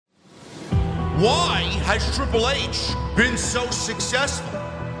Why has Triple H been so successful?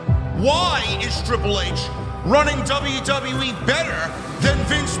 Why is Triple H running WWE better than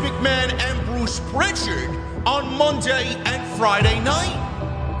Vince McMahon and Bruce Pritchard on Monday and Friday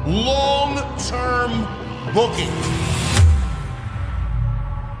night? Long-term booking.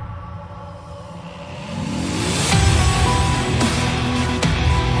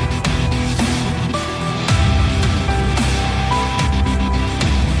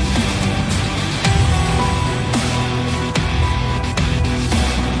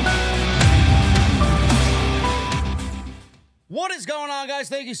 What is going on, guys?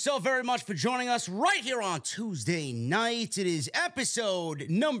 Thank you so very much for joining us right here on Tuesday night. It is episode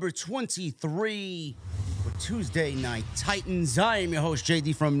number 23 for Tuesday Night Titans. I am your host,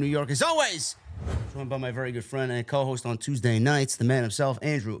 JD from New York. As always, joined by my very good friend and co-host on Tuesday nights, the man himself,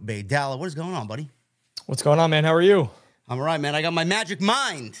 Andrew Baydala. What is going on, buddy? What's going on, man? How are you? I'm all right, man. I got my magic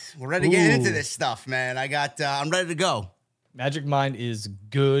mind. We're ready to get into this stuff, man. I'm ready to go. Magic mind is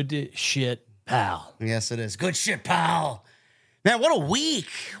good shit, pal. Yes, it is. Good shit, pal. Man, what a week.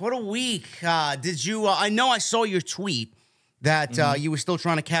 What a week. Did you, I know I saw your tweet that you were still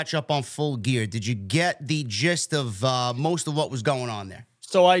trying to catch up on Full Gear. Did you get the gist of most of what was going on there?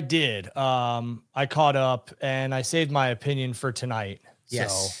 So I did. I caught up and I saved my opinion for tonight.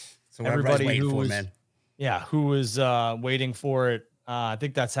 Yes. So everybody who was, man. Yeah, who was waiting for it. I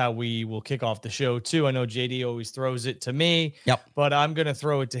think that's how we will kick off the show too. I know JD always throws it to me, but I'm going to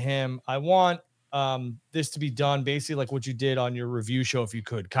throw it to him. I want this to be done basically like what you did on your review show. If you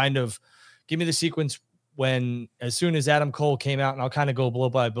could kind of give me the sequence as soon as Adam Cole came out, and I'll kind of go blow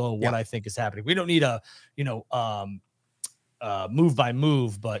by blow what I think is happening. We don't need a, move by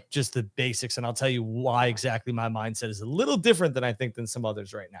move, but just the basics. And I'll tell you why exactly my mindset is a little different than I think than some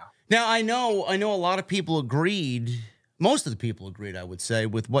others right now. Now, I know a lot of people agreed. Most of the people agreed, I would say,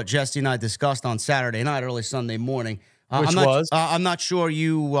 with what Jesse and I discussed on Saturday night, early Sunday morning. I'm not sure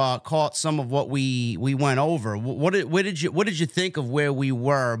you caught some of what we went over. What did you think of where we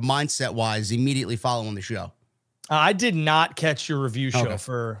were mindset wise immediately following the show? I did not catch your review show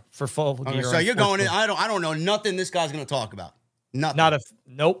for Full Gear. So you're going in. I don't know nothing this guy's going to talk about. Nothing.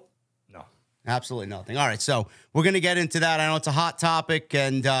 Nope. No. Absolutely nothing. All right, so we're going to get into that. I know it's a hot topic,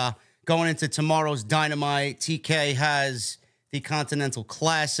 and going into tomorrow's Dynamite, TK has the Continental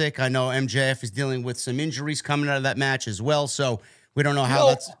Classic. I know MJF is dealing with some injuries coming out of that match as well, so we don't know how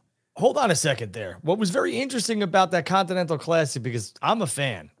that's... Hold on a second there. What was very interesting about that Continental Classic, because I'm a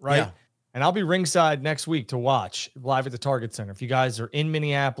fan, right? Yeah. And I'll be ringside next week to watch live at the Target Center. If you guys are in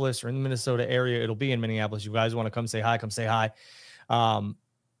Minneapolis or in the Minnesota area, it'll be in Minneapolis. You guys want to come say hi, come say hi. I'll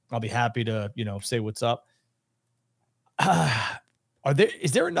be happy to, say what's up.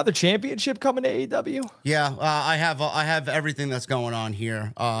 Is there another championship coming to AEW? Yeah, I have everything that's going on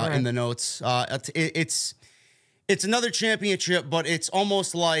here in the notes. It's another championship, but it's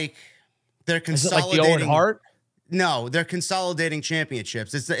almost like they're consolidating. Is it like the Owen Hart? No, they're consolidating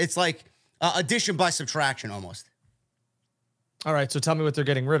championships. It's like addition by subtraction almost. All right, so tell me what they're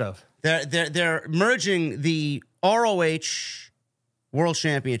getting rid of. They're merging the ROH World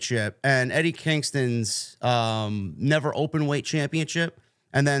Championship and Eddie Kingston's never open weight championship.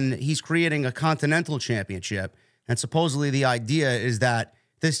 And then he's creating a Continental Championship. And supposedly the idea is that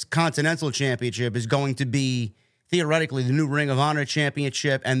this Continental Championship is going to be theoretically the new Ring of Honor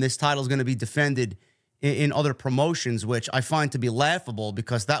Championship. And this title is going to be defended in other promotions, which I find to be laughable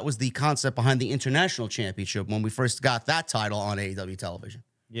because that was the concept behind the International Championship when we first got that title on AEW television.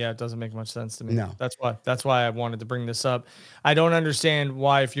 Yeah, it doesn't make much sense to me. No. That's why I wanted to bring this up. I don't understand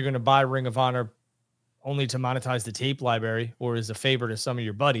why, if you're going to buy Ring of Honor only to monetize the tape library or as a favor to some of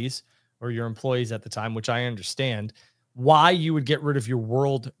your buddies or your employees at the time, which I understand, why you would get rid of your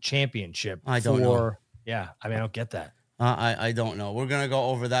world championship. I don't know. Yeah, I don't get that. I don't know. We're going to go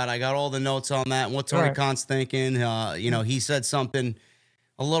over that. I got all the notes on that. What Tony Khan's thinking. He said something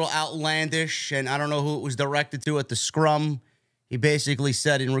a little outlandish, and I don't know who it was directed to at the scrum. He basically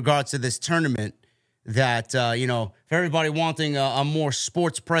said in regards to this tournament that, for everybody wanting a more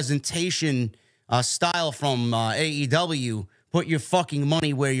sports presentation style from AEW, put your fucking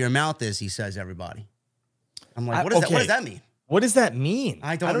money where your mouth is, he says, everybody. I'm like, what does that mean? What does that mean?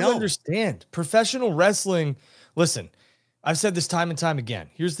 I don't know. Understand. Professional wrestling, listen, I've said this time and time again.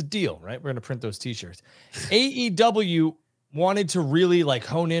 Here's the deal, right? We're going to print those T-shirts. AEW wanted to really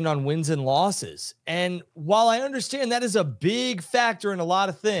hone in on wins and losses. And while I understand that is a big factor in a lot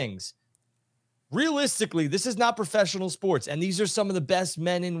of things, realistically, this is not professional sports. And these are some of the best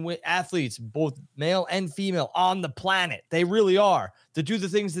men and athletes, both male and female, on the planet. They really are. To do the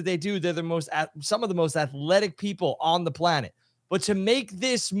things that they do, they're some of the most athletic people on the planet. But to make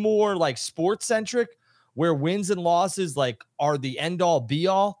this more like sports centric, where wins and losses like are the end all be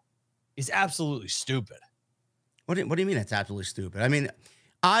all, is absolutely stupid. What do you mean it's absolutely stupid? I mean,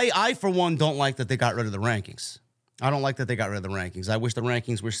 I for one don't like that they got rid of the rankings. I don't like that they got rid of the rankings. I wish the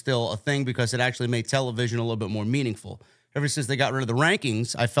rankings were still a thing because it actually made television a little bit more meaningful. Ever since they got rid of the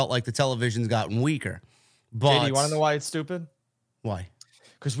rankings, I felt like the television's gotten weaker. But JD, you want to know why it's stupid? Why?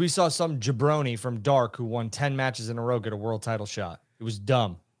 Because we saw some jabroni from Dark who won 10 matches in a row get a world title shot. It was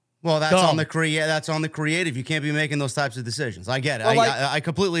dumb. Well, that's dumb. That's on the creative. You can't be making those types of decisions. I get it. Well, I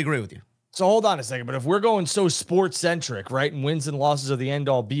completely agree with you. So hold on a second. But if we're going so sports centric, right, and wins and losses are the end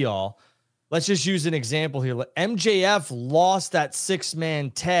all be all, let's just use an example here. MJF lost that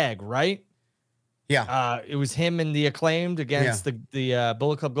 6-man tag, right? Yeah. It was him and the Acclaimed against the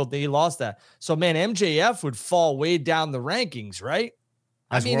Bullet Club Gold. He lost that. So, man, MJF would fall way down the rankings, right?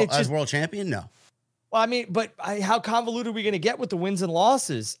 As world champion? No. Well, I mean, but how convoluted are we going to get with the wins and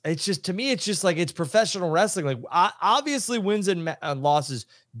losses? It's just, to me, it's just like it's professional wrestling. Like, obviously, wins and losses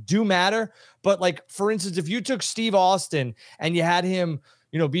do matter. But, like, for instance, if you took Steve Austin and you had him,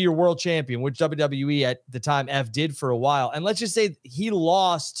 be your world champion, which WWE at the time did for a while, and let's just say he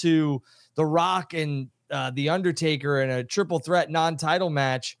lost to The Rock and The Undertaker in a triple threat non-title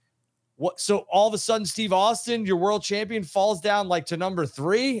match. So all of a sudden, Steve Austin, your world champion, falls down like to number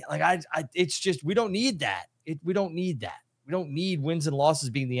 3. Like it's just, we don't need that. We don't need that. We don't need wins and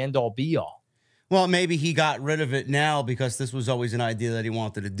losses being the end all be all. Well, maybe he got rid of it now because this was always an idea that he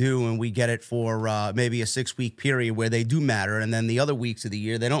wanted to do, and we get it for maybe a 6-week period where they do matter, and then the other weeks of the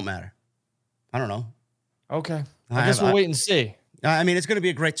year they don't matter. I don't know. Okay, I guess we'll wait and see. I mean, it's going to be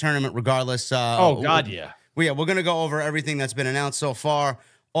a great tournament regardless. God, yeah. We're going to go over everything that's been announced so far.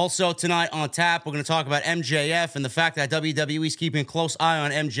 Also, tonight on tap, we're going to talk about MJF and the fact that WWE is keeping a close eye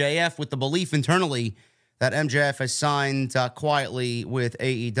on MJF with the belief internally that MJF has signed quietly with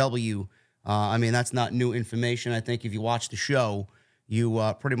AEW. I mean, that's not new information. I think if you watch the show, you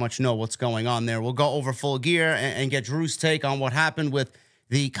pretty much know what's going on there. We'll go over Full Gear and get Drew's take on what happened with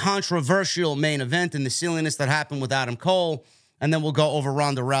the controversial main event and the silliness that happened with Adam Cole. And then we'll go over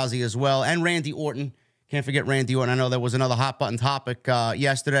Ronda Rousey as well and Randy Orton. Can't forget Randy Orton. I know there was another hot button topic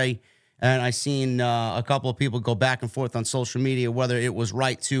yesterday, and I seen a couple of people go back and forth on social media whether it was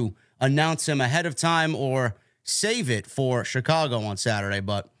right to announce him ahead of time or save it for Chicago on Saturday.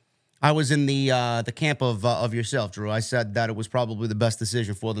 But I was in the camp of yourself, Drew. I said that it was probably the best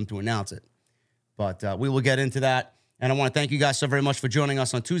decision for them to announce it. But we will get into that. And I want to thank you guys so very much for joining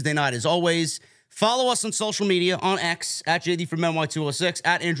us on Tuesday night. As always, follow us on social media on X at JD from NY206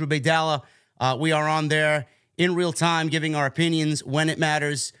 at Andrew Baydala. We are on there in real time, giving our opinions when it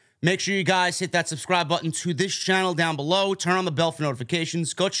matters. Make sure you guys hit that subscribe button to this channel down below. Turn on the bell for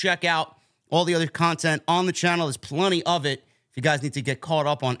notifications. Go check out all the other content on the channel. There's plenty of it. If you guys need to get caught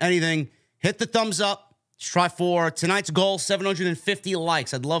up on anything, hit the thumbs up. Let's try for tonight's goal, 750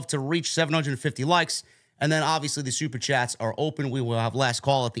 likes. I'd love to reach 750 likes. And then, obviously, the super chats are open. We will have last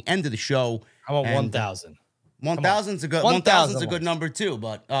call at the end of the show. How about 1,000? 1,000's a good 1,000's a good number too,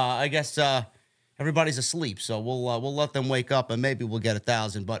 but I guess everybody's asleep, so we'll let them wake up and maybe we'll get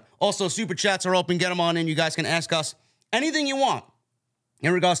 1,000. But also super chats are open. Get them on in. You guys can ask us anything you want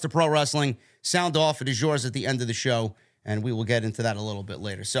in regards to pro wrestling. Sound off. It is yours at the end of the show, and we will get into that a little bit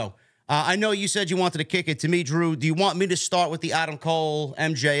later. So I know you said you wanted to kick it to me, Drew. Do you want me to start with the Adam Cole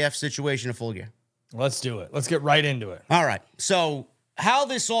MJF situation in Full Gear? Let's do it. Let's get right into it. All right. So how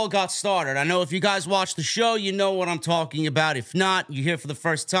this all got started. I know if you guys watch the show, you know what I'm talking about. If not, you're here for the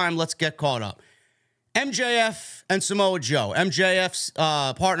first time. Let's get caught up. MJF and Samoa Joe. MJF's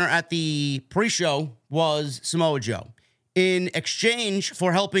partner at the pre-show was Samoa Joe. In exchange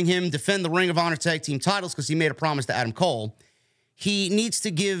for helping him defend the Ring of Honor Tag Team titles, because he made a promise to Adam Cole, he needs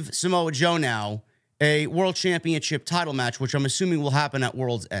to give Samoa Joe now a World Championship title match, which I'm assuming will happen at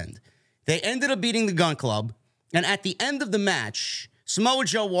World's End. They ended up beating the Gun Club, and at the end of the match, Samoa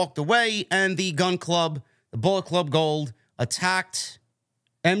Joe walked away, and the Gun Club, the Bullet Club Gold, attacked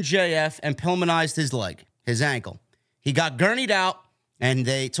MJF and pulmonized his leg, his ankle. He got gurneyed out, and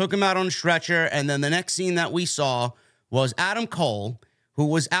they took him out on a stretcher, and then the next scene that we saw was Adam Cole, who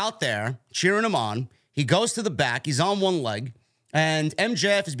was out there cheering him on. He goes to the back. He's on one leg, and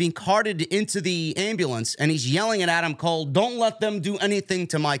MJF is being carted into the ambulance, and he's yelling at Adam Cole, "Don't let them do anything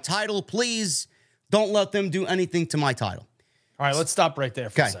to my title, please. Don't let them do anything to my title." All right, let's stop right there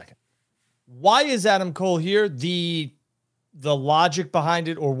for a second. Why is Adam Cole here? The logic behind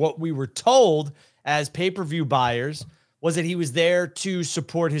it, or what we were told as pay-per-view buyers, was that he was there to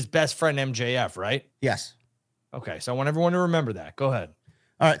support his best friend MJF, right? Yes. Okay, so I want everyone to remember that. Go ahead.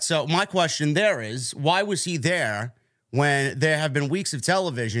 All right, so my question there is, why was he there when there have been weeks of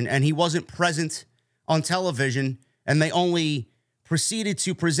television and he wasn't present on television and they only proceeded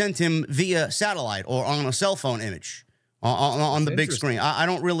to present him via satellite or on a cell phone image on the big screen. I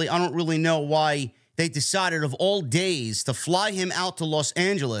don't really know why they decided of all days to fly him out to Los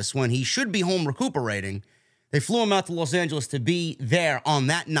Angeles when he should be home recuperating. They flew him out to Los Angeles to be there on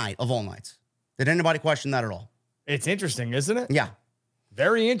that night of all nights. Did anybody question that at all? It's interesting, isn't it? Yeah.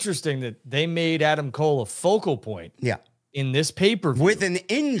 Very interesting that they made Adam Cole a focal point. Yeah. In this pay-per-view. With an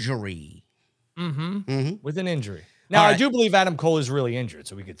injury. With an injury. Now, I do believe Adam Cole is really injured,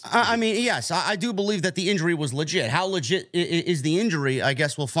 so we could... I mean, yes, I do believe that the injury was legit. How legit is the injury? I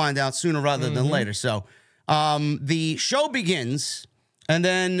guess we'll find out sooner rather than later. So the show begins, and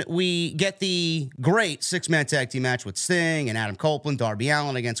then we get the great six-man tag team match with Sting and Adam Copeland, Darby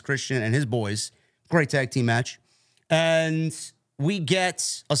Allin against Christian and his boys. Great tag team match. And we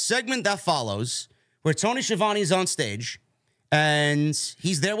get a segment that follows where Tony Schiavone is on stage, and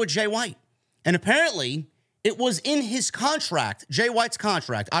he's there with Jay White. And apparently... it was in his contract, Jay White's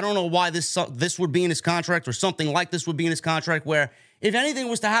contract. I don't know why this would be in his contract or something like this would be in his contract where if anything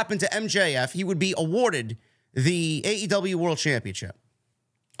was to happen to MJF, he would be awarded the AEW World Championship.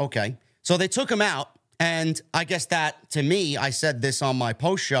 Okay. So they took him out, and I guess that, to me, I said this on my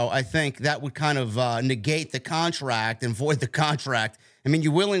post show, I think that would kind of negate the contract and void the contract. I mean,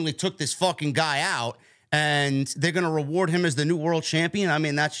 you willingly took this fucking guy out, and they're going to reward him as the new world champion? I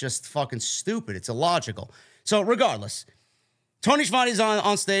mean, that's just fucking stupid. It's illogical. So regardless, Tony Schiavone's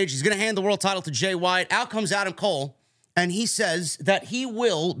on stage. He's going to hand the world title to Jay White. Out comes Adam Cole, and he says that he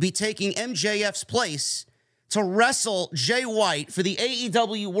will be taking MJF's place to wrestle Jay White for the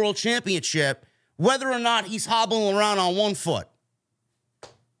AEW World Championship, whether or not he's hobbling around on one foot.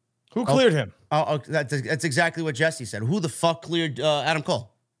 Who cleared him? That's exactly what Jesse said. Who the fuck cleared Adam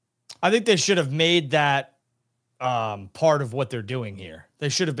Cole? I think they should have made that part of what they're doing here. They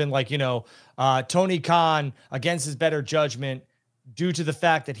should have been like, Tony Khan, against his better judgment, due to the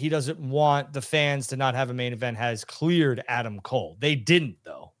fact that he doesn't want the fans to not have a main event, has cleared Adam Cole. They didn't,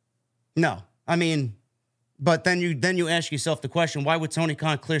 though. No. I mean, but then you ask yourself the question, why would Tony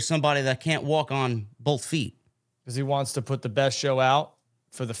Khan clear somebody that can't walk on both feet? Because he wants to put the best show out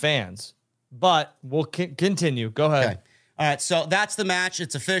for the fans. But we'll continue. Go ahead. Okay. All right, so that's the match.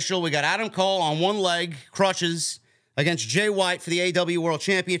 It's official. We got Adam Cole on one leg, crutches, against Jay White for the AEW World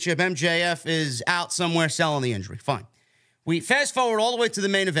Championship. MJF is out somewhere selling the injury. Fine. We fast forward all the way to the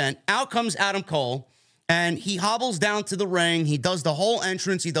main event. Out comes Adam Cole, and he hobbles down to the ring. He does the whole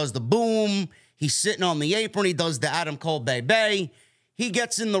entrance. He does the boom. He's sitting on the apron. He does the Adam Cole Bay. He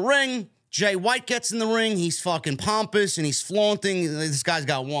gets in the ring. Jay White gets in the ring. He's fucking pompous, and he's flaunting. This guy's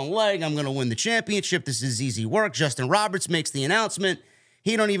got one leg. I'm going to win the championship. This is easy work. Justin Roberts makes the announcement.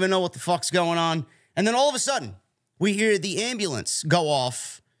 He don't even know what the fuck's going on. And then all of a sudden, we hear the ambulance go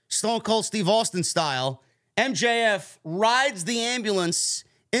off, Stone Cold Steve Austin style. MJF rides the ambulance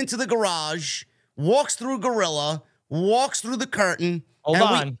into the garage, walks through Gorilla, walks through the curtain. Hold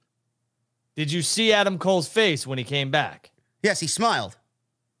on. Did you see Adam Cole's face when he came back? Yes, he smiled.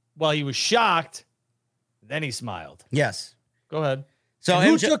 Well, he was shocked. Then he smiled. Yes. Go ahead. So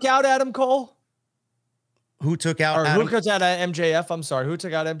who took out Adam Cole? Who took out Who took out MJF? I'm sorry. Who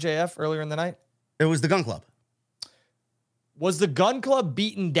took out MJF earlier in the night? It was the Gun Club. Was the Gun Club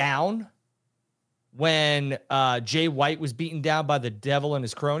beaten down when Jay White was beaten down by the Devil and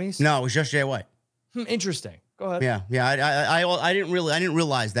his cronies? No, it was just Jay White. Interesting. Go ahead. Yeah. I didn't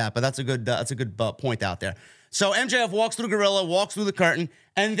realize that, but that's a good point out there. So MJF walks through Gorilla, walks through the curtain,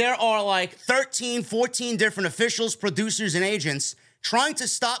 and there are like 13, 14 different officials, producers, and agents trying to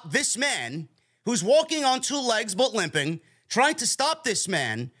stop this man who's walking on two legs but limping, trying to stop this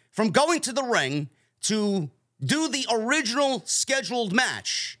man from going to the ring to do the original scheduled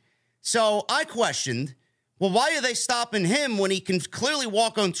match. So I questioned, well, why are they stopping him when he can clearly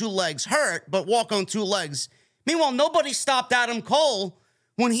walk on two legs hurt, but walk on two legs? Meanwhile, nobody stopped Adam Cole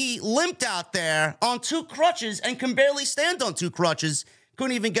when he limped out there on two crutches and can barely stand on two crutches,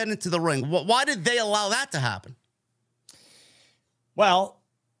 couldn't even get into the ring. Why did they allow that to happen? Well,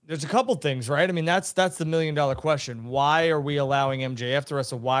 there's a couple things, right? I mean, that's the $1 million question. Why are we allowing MJF to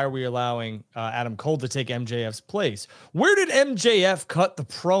wrestle? Why are we allowing Adam Cole to take MJF's place? Where did MJF cut the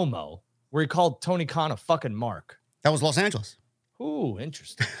promo where he called Tony Khan a fucking mark? That was Los Angeles. Ooh,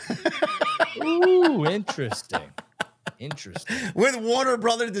 interesting. Ooh, interesting. Interesting. With Warner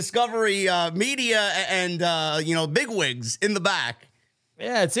Brother Discovery Media and bigwigs in the back.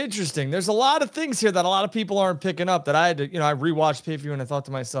 Yeah, it's interesting. There's a lot of things here that a lot of people aren't picking up that I had to, I rewatched pay-per-view and I thought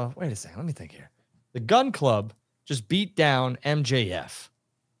to myself, wait a second, let me think here. The Gun Club just beat down MJF.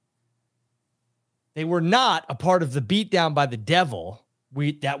 They were not a part of the beatdown by the devil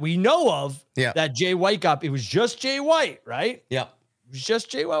that we know of. Yeah. That Jay White got. It was just Jay White, right? Yeah. It was just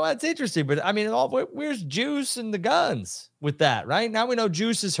Jay White. Well, that's interesting. But I mean, where's Juice and the Guns with that, right? Now we know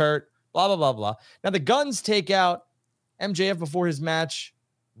Juice is hurt, blah, blah, blah, blah. Now the Guns take out MJF before his match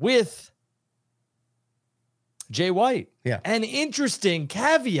with Jay White. Yeah. An interesting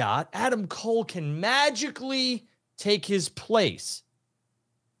caveat, Adam Cole can magically take his place.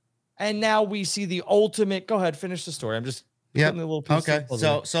 And now we see the ultimate. Go ahead, finish the story. I'm just putting a little piece. Okay.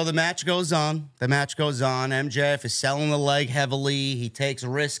 So the match goes on. MJF is selling the leg heavily. He takes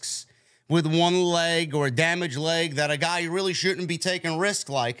risks with one leg or a damaged leg that a guy really shouldn't be taking risks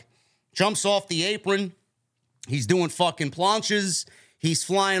like. Jumps off the apron. He's doing fucking planches. He's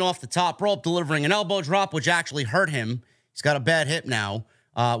flying off the top rope, delivering an elbow drop, which actually hurt him. He's got a bad hip now,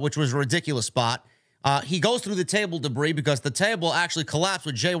 which was a ridiculous spot. He goes through the table debris because the table actually collapsed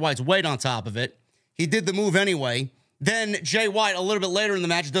with Jay White's weight on top of it. He did the move anyway. Then Jay White, a little bit later in the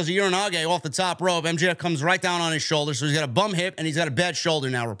match, does a Uranage off the top rope. MJF comes right down on his shoulder, so he's got a bum hip, and he's got a bad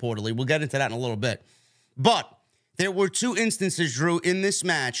shoulder now, reportedly. We'll get into that in a little bit. But there were two instances, Drew, in this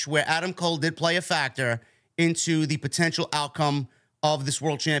match where Adam Cole did play a factor into the potential outcome of this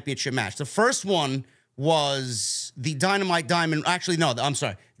World Championship match. The first one was the Dynamite Diamond. Actually, no, I'm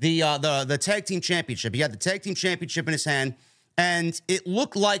sorry. The Tag Team Championship. He had the Tag Team Championship in his hand, and it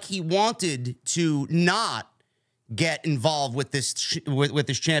looked like he wanted to not get involved with this with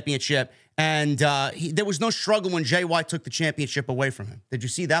this championship. And there was no struggle when Jay White took the championship away from him. Did you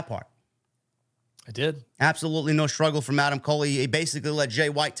see that part? I did. Absolutely no struggle from Adam Cole. He basically let Jay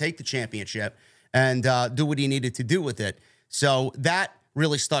White take the championship and do what he needed to do with it. So that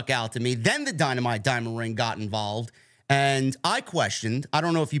really stuck out to me. Then the Dynamite Diamond Ring got involved, and I questioned, I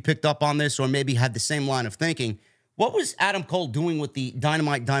don't know if you picked up on this or maybe had the same line of thinking, what was Adam Cole doing with the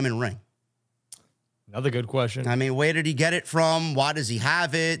Dynamite Diamond Ring? Another good question. I mean, where did he get it from? Why does he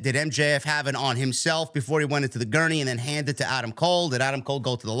have it? Did MJF have it on himself before he went into the gurney and then hand it to Adam Cole? Did Adam Cole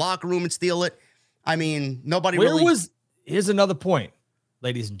go to the locker room and steal it? I mean, nobody really... Here's another point,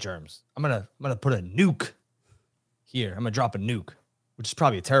 ladies and germs. I'm gonna put a nuke here. I'm gonna drop a nuke, which is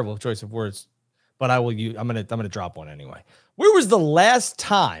probably a terrible choice of words, but I'm gonna drop one anyway. Where was the last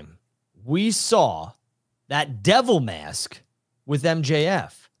time we saw that devil mask with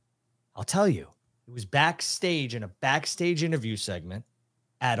MJF? I'll tell you. It was backstage in a backstage interview segment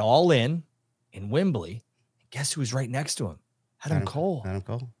at All In Wembley. And guess who was right next to him? Adam Cole. Adam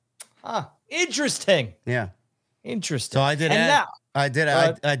Cole. Huh. Interesting. Yeah. Interesting. So I did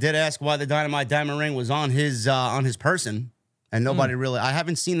ask why the Dynamite Diamond Ring was on his person, and nobody really. I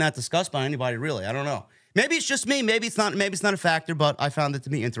haven't seen that discussed by anybody really. I don't know. Maybe it's just me. Maybe it's not. Maybe it's not a factor. But I found it to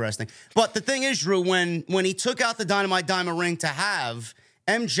be interesting. But the thing is, Drew, when he took out the Dynamite Diamond Ring to have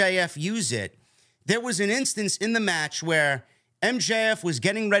MJF use it, there was an instance in the match where MJF was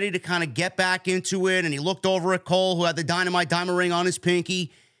getting ready to kind of get back into it, and he looked over at Cole, who had the Dynamite Diamond Ring on his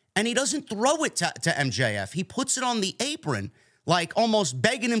pinky, and he doesn't throw it to MJF. He puts it on the apron, like almost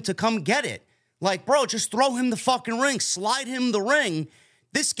begging him to come get it. Like, bro, just throw him the fucking ring, slide him the ring.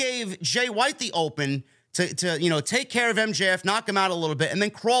 This gave Jay White the open to take care of MJF, knock him out a little bit, and then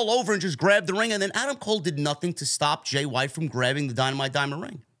crawl over and just grab the ring. And then Adam Cole did nothing to stop Jay White from grabbing the Dynamite Diamond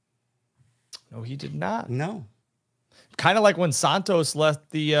Ring. No, he did not. No. Kind of like when Santos left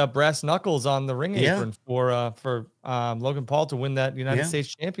the brass knuckles on the ring apron for Logan Paul to win that United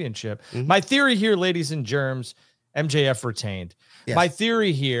States Championship. Mm-hmm. My theory here, ladies and germs, MJF retained. Yes. My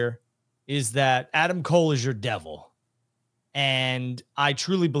theory here is that Adam Cole is your devil. And I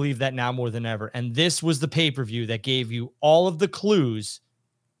truly believe that now more than ever. And this was the pay-per-view that gave you all of the clues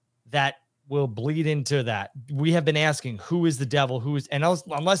that will bleed into that. We have been asking, who is the devil?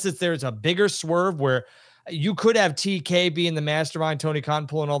 Unless there's a bigger swerve where you could have TK being the mastermind, Tony Khan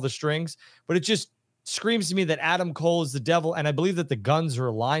pulling all the strings, but it just screams to me that Adam Cole is the devil, and I believe that the Guns are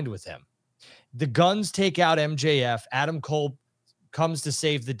aligned with him. The Guns take out MJF. Adam Cole comes to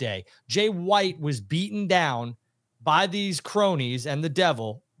save the day. Jay White was beaten down by these cronies and the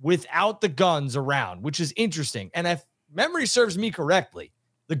devil without the Guns around, which is interesting. And if memory serves me correctly,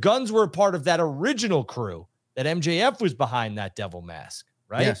 the Guns were a part of that original crew that MJF was behind that devil mask,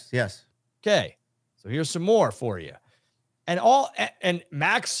 right? Yes. Okay. So here's some more for you. And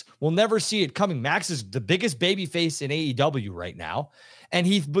Max will never see it coming. Max is the biggest baby face in AEW right now. And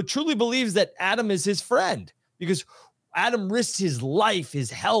he truly believes that Adam is his friend because Adam risks his life,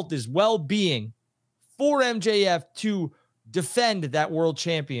 his health, his well-being for MJF to defend that world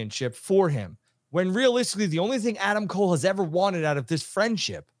championship for him. When realistically, the only thing Adam Cole has ever wanted out of this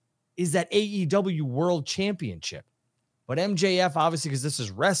friendship is that AEW World Championship. But MJF, obviously, because this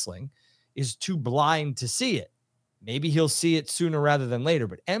is wrestling, is too blind to see it. Maybe he'll see it sooner rather than later.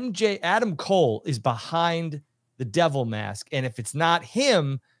 But Adam Cole is behind the devil mask. And if it's not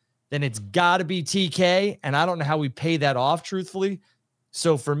him, then it's got to be TK. And I don't know how we pay that off, truthfully.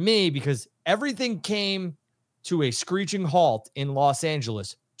 So for me, because everything came to a screeching halt in Los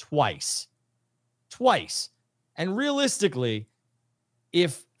Angeles twice. And realistically,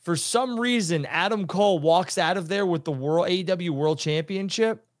 if for some reason Adam Cole walks out of there with the AEW World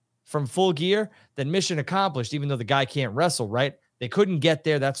Championship from Full Gear, then mission accomplished, even though the guy can't wrestle, right? They couldn't get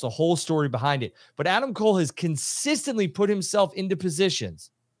there. That's the whole story behind it. But Adam Cole has consistently put himself into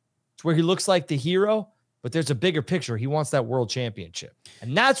positions to where he looks like the hero, but there's a bigger picture. He wants that world championship.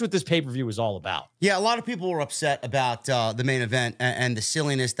 And that's what this pay-per-view is all about. Yeah, a lot of people were upset about the main event and the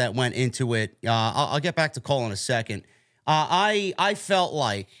silliness that went into it. I'll get back to Cole in a second. I felt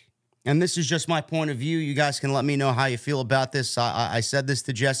like, and this is just my point of view, you guys can let me know how you feel about this. I said this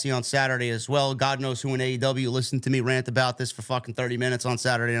to Jesse on Saturday as well. God knows who in AEW listened to me rant about this for fucking 30 minutes on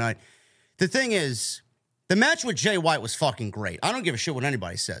Saturday night. The thing is, the match with Jay White was fucking great. I don't give a shit what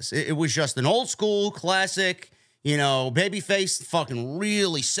anybody says. It was just an old school classic, babyface fucking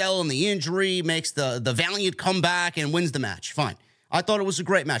really selling the injury, makes the Valiant come back and wins the match. Fine. I thought it was a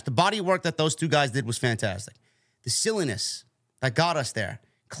great match. The body work that those two guys did was fantastic. The silliness that got us there.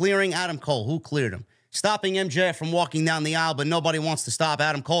 Clearing Adam Cole. Who cleared him? Stopping MJF from walking down the aisle, but nobody wants to stop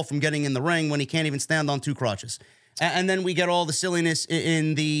Adam Cole from getting in the ring when he can't even stand on two crutches. And then we get all the silliness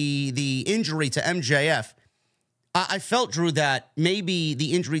in the injury to MJF. I felt, Drew, that maybe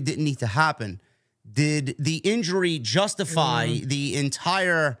the injury didn't need to happen. Did the injury justify the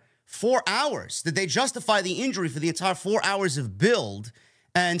entire 4 hours? Did they justify the injury for the entire 4 hours of build?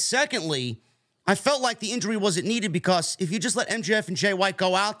 And secondly, I felt like the injury wasn't needed because if you just let MJF and Jay White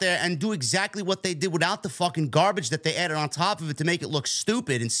go out there and do exactly what they did without the fucking garbage that they added on top of it to make it look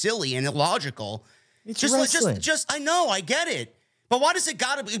stupid and silly and illogical. It's wrestling. I know, I get it. But why does it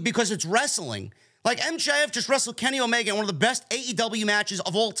gotta be? Because it's wrestling. Like MJF just wrestled Kenny Omega in one of the best AEW matches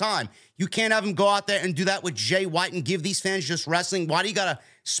of all time. You can't have him go out there and do that with Jay White and give these fans just wrestling. Why do you gotta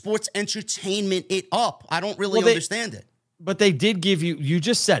sports entertainment it up? I don't really understand it. But they did give you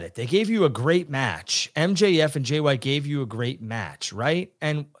just said it. They gave you a great match. MJF and Jay White gave you a great match, right?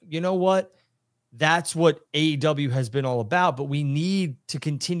 And you know what? That's what AEW has been all about, but we need to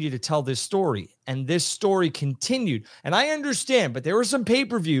continue to tell this story. And this story continued. And I understand, but there were some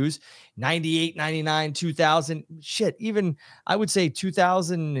pay-per-views, 98, 99, 2000, even I would say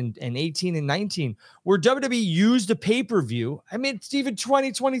 2018 and 19, where WWE used a pay-per-view. I mean, it's even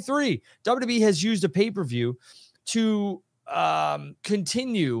 2023. WWE has used a pay-per-view to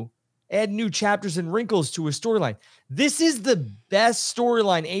continue, add new chapters and wrinkles to a storyline. This is the best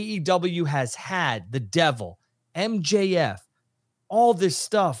storyline AEW has had. The Devil, MJF, all this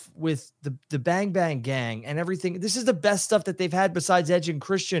stuff with the Bang Bang Gang and everything. This is the best stuff that they've had besides Edge and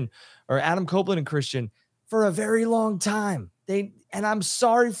Christian, or Adam Copeland and Christian, for a very long time. And I'm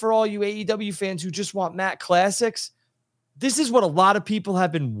sorry for all you AEW fans who just want Matt Classics. This is what a lot of people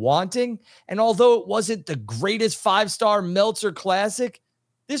have been wanting. And although it wasn't the greatest 5-star Meltzer classic,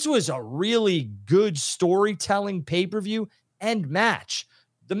 this was a really good storytelling pay-per-view and match.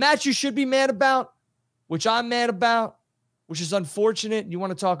 The match you should be mad about, which I'm mad about, which is unfortunate. You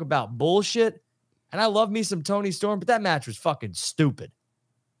want to talk about bullshit? And I love me some Tony Storm, but that match was fucking stupid.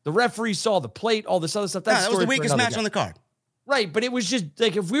 The referee saw the plate, all this other stuff. That was the weakest match on the card. Right, but it was just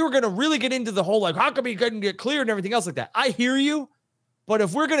like, if we were going to really get into the whole, like, how come he couldn't get cleared and everything else like that? I hear you, but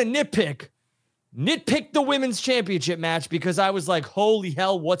if we're going to nitpick the women's championship match, because I was like, holy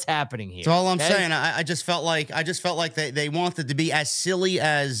hell, what's happening here? That's all I'm saying. I just felt like they wanted to be as silly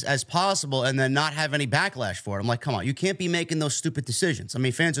as possible and then not have any backlash for it. I'm like, come on, you can't be making those stupid decisions. I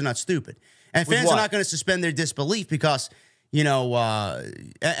mean, fans are not stupid. And fans are not going to suspend their disbelief because,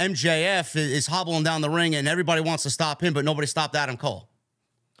 MJF is hobbling down the ring and everybody wants to stop him, but nobody stopped Adam Cole.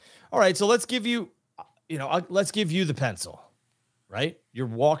 All right, so let's give you, let's give you the pencil, right? You're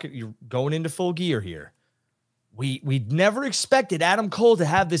going into Full Gear here. We never expected Adam Cole to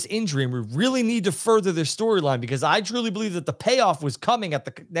have this injury, and we really need to further this storyline because I truly believe that the payoff was coming at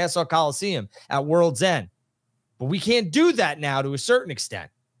the Nassau Coliseum at World's End. But we can't do that now to a certain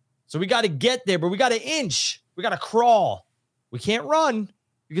extent. So we got to get there, but we got to inch. We got to crawl. We can't run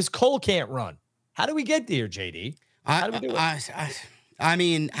because Cole can't run. How do we get there, JD? How do we do it? I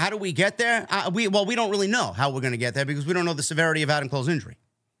mean, how do we get there? We don't really know how we're going to get there because we don't know the severity of Adam Cole's injury.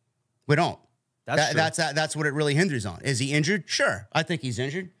 We don't. That's what it really hinders on. Is he injured? Sure. I think he's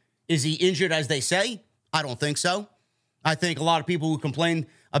injured. Is he injured as they say? I don't think so. I think a lot of people who complain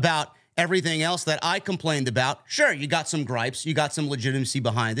about everything else that I complained about, sure, you got some gripes, you got some legitimacy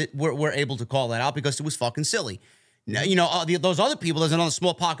behind it. We're able to call that out because it was fucking silly. Now, you know, those other people, there's another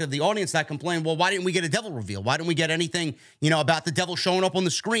small pocket of the audience that complain, well, why didn't we get a devil reveal? Why didn't we get anything, you know, about the devil showing up on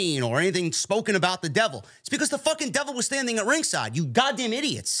the screen or anything spoken about the devil? It's because the fucking devil was standing at ringside, you goddamn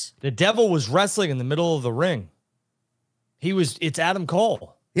idiots. The devil was wrestling in the middle of the ring. It's Adam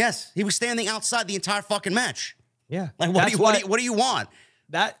Cole. Yes, he was standing outside the entire fucking match. Yeah. Like, what do you want?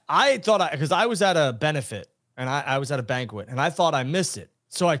 That I thought, because I was at a benefit and I was at a banquet and I thought I missed it.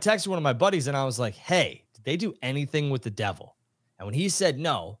 So I texted one of my buddies and I was like, hey, did they do anything with the devil? And when he said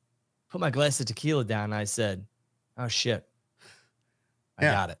no, put my glass of tequila down and I said, oh shit, I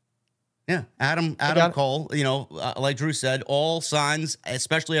got it. Yeah, Adam Cole, you know, like Drew said, all signs,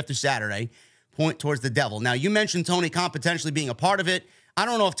 especially after Saturday, point towards the devil. Now, you mentioned Tony Khan potentially being a part of it. I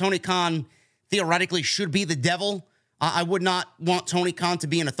don't know if Tony Khan theoretically should be the devil. I would not want Tony Khan to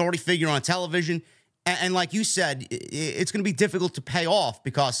be an authority figure on television. And like you said, it's going to be difficult to pay off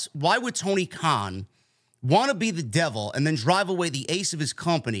because why would Tony Khan want to be the devil and then drive away the ace of his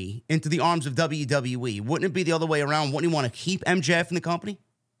company into the arms of WWE? Wouldn't it be the other way around? Wouldn't he want to keep MJF in the company?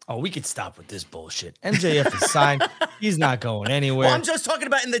 Oh, we could stop with this bullshit. MJF is signed. He's not going anywhere. Well, I'm just talking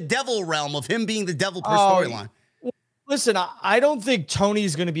about in the devil realm of him being the devil per storyline. Listen, I don't think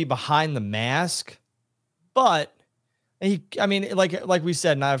Tony's going to be behind the mask, but like we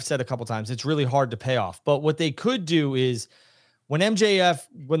said, and I've said a couple times, it's really hard to pay off. But what they could do is when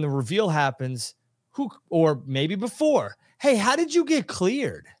the reveal happens, or maybe before, hey, how did you get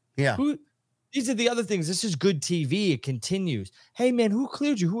cleared? Yeah. These are the other things. This is good TV. It continues. Hey, man, who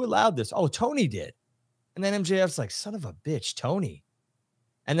cleared you? Who allowed this? Oh, Tony did. And then MJF's like, son of a bitch, Tony.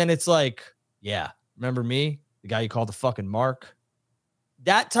 And then it's like, yeah, remember me? The guy you called the fucking Mark?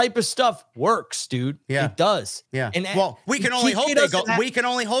 That type of stuff works, dude. Yeah. It does. Yeah. And well, we can only hope they go. We can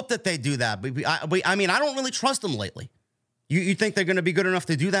only hope that they do that. I mean, I don't really trust them lately. You think they're going to be good enough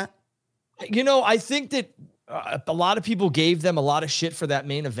to do that? You know, I think that a lot of people gave them a lot of shit for that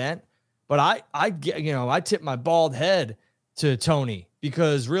main event, but I tip my bald head to Tony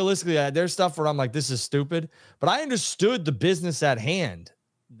because realistically, there's stuff where I'm like, this is stupid, but I understood the business at hand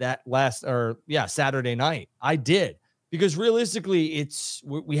that Saturday night. I did. Because realistically,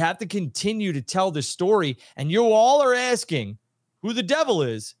 we have to continue to tell this story, and you all are asking who the devil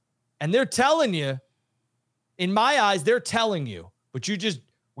is, and they're telling you. In my eyes, they're telling you, but you just,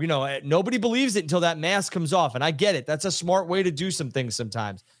 nobody believes it until that mask comes off, and I get it. That's a smart way to do some things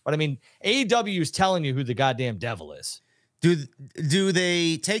sometimes. But I mean, AEW is telling you who the goddamn devil is. Do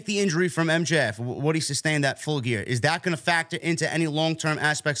they take the injury from MJF, what he sustained that Full Gear? Is that going to factor into any long-term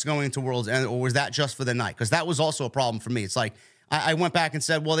aspects going into World's End, or was that just for the night? Because that was also a problem for me. It's like I went back and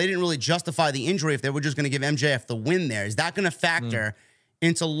said, well, they didn't really justify the injury if they were just going to give MJF the win there. Is that going to factor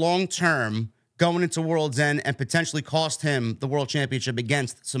into long-term going into World's End and potentially cost him the World Championship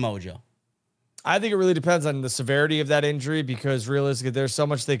against Samoa Joe? I think it really depends on the severity of that injury because realistically, there's so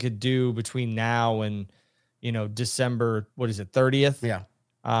much they could do between now and December, 30th? Yeah.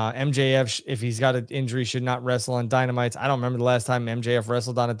 MJF, if he's got an injury, should not wrestle on Dynamite. I don't remember the last time MJF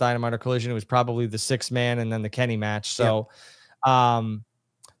wrestled on a Dynamite or Collision. It was probably the 6-man and then the Kenny match. So,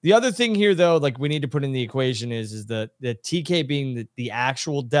 the other thing here, though, like we need to put in the equation is the TK being the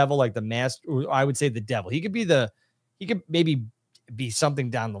actual devil, like the mask, I would say the devil. He could maybe be something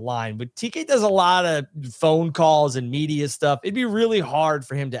down the line, but TK does a lot of phone calls and media stuff. It'd be really hard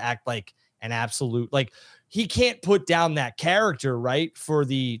for him to act like an absolute, like, he can't put down that character, right, for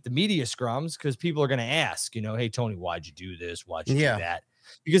the media scrums because people are going to ask, hey, Tony, why'd you do this? Why'd you do that?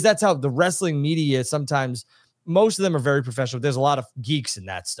 Because that's how the wrestling media sometimes, most of them are very professional. There's a lot of geeks in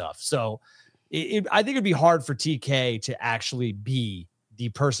that stuff. So I think it'd be hard for TK to actually be the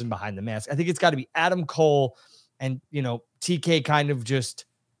person behind the mask. I think it's got to be Adam Cole and, TK kind of just,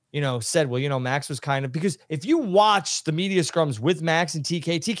 said, well, Max was kind of, because if you watch the media scrums with Max and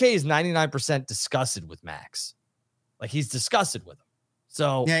TK is 99% disgusted with Max. Like he's disgusted with him.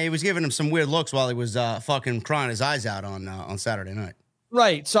 So yeah, he was giving him some weird looks while he was fucking crying his eyes out on Saturday night.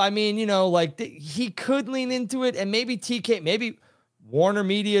 Right. So, I mean, he could lean into it and maybe TK, maybe Warner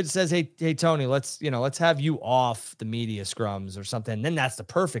Media says, Hey, Tony, let's have you off the media scrums or something. And then that's the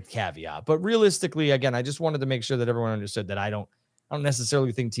perfect caveat. But realistically, again, I just wanted to make sure that everyone understood that I don't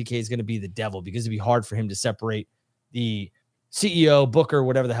necessarily think TK is going to be the devil because it'd be hard for him to separate the CEO, booker,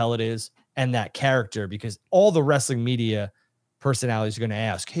 whatever the hell it is, and that character because all the wrestling media personalities are going to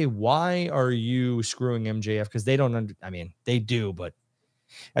ask, hey, why are you screwing MJF? Because they don't, they do, but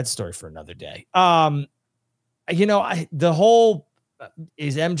that's a story for another day. The whole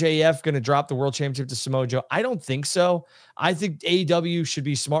Is MJF going to drop the world championship to Samoa Joe? I don't think so. I think AEW should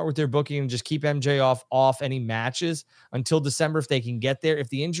be smart with their booking and just keep MJF off any matches until December if they can get there. If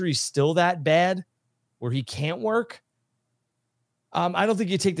the injury is still that bad where he can't work, I don't think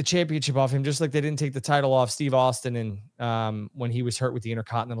you take the championship off him, just like they didn't take the title off Steve Austin and when he was hurt with the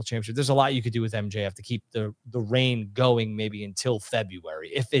Intercontinental Championship. There's a lot you could do with MJF to keep the reign going maybe until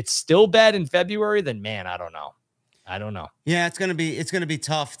February. If it's still bad in February, then man, I don't know. Yeah, it's gonna be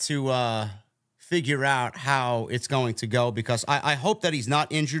tough to figure out how it's going to go, because I hope that he's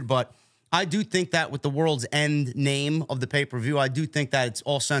not injured, but I do think that with the World's End name of the pay-per-view, I do think that it's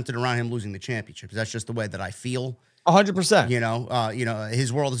all centered around him losing the championship. That's just the way that I feel. 100%.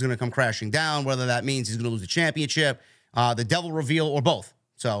 His world is going to come crashing down, whether that means he's going to lose the championship, the devil reveal, or both.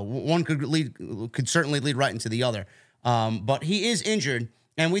 So one could certainly lead right into the other. But he is injured,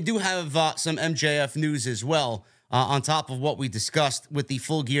 and we do have some MJF news as well on top of what we discussed with the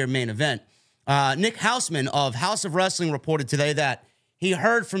Full Gear main event. Nick Hausman of House of Wrestling reported today that he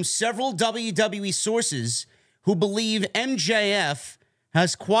heard from several WWE sources who believe MJF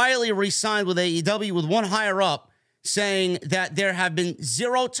has quietly re-signed with AEW, with one higher up saying that there have been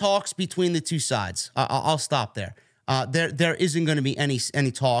zero talks between the two sides. I'll stop there. There isn't going to be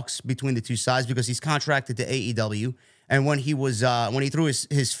any talks between the two sides, because he's contracted to AEW. And when he threw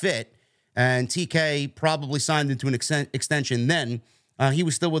his fit, and TK probably signed into an extension, then he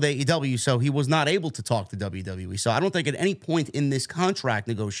was still with AEW, so he was not able to talk to WWE. So I don't think at any point in this contract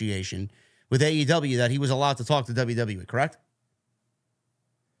negotiation with AEW that he was allowed to talk to WWE. Correct?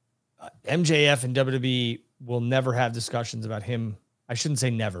 MJF and WWE will never have discussions about him. I shouldn't say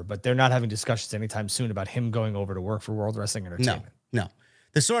never, but they're not having discussions anytime soon about him going over to work for World Wrestling Entertainment. No.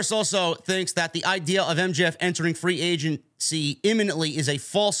 The source also thinks that the idea of MJF entering free agency imminently is a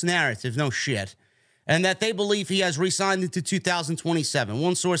false narrative, no shit, and that they believe he has re-signed into 2027.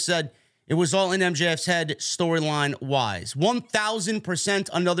 One source said it was all in MJF's head storyline-wise. 1,000%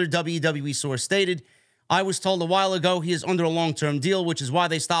 another WWE source stated, I was told a while ago he is under a long-term deal, which is why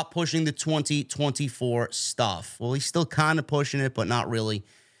they stopped pushing the 2024 stuff. Well, he's still kind of pushing it, but not really.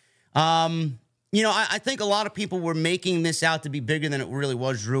 I think a lot of people were making this out to be bigger than it really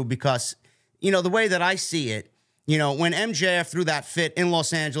was, Drew, because, the way that I see it, when MJF threw that fit in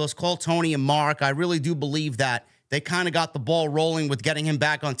Los Angeles, called Tony and Mark, I really do believe that they kind of got the ball rolling with getting him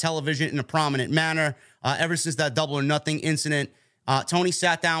back on television in a prominent manner. Ever since that Double or Nothing incident, Tony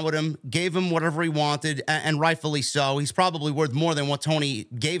sat down with him, gave him whatever he wanted, and rightfully so. He's probably worth more than what Tony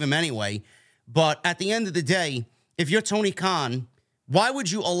gave him anyway. But at the end of the day, if you're Tony Khan, why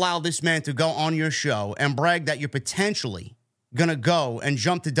would you allow this man to go on your show and brag that you're potentially going to go and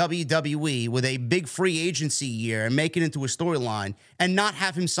jump to WWE with a big free agency year and make it into a storyline and not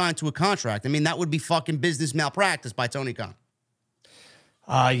have him sign to a contract? I mean, that would be fucking business malpractice by Tony Khan.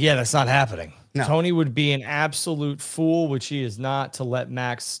 Yeah, that's not happening. No. Tony would be an absolute fool, which he is not, to let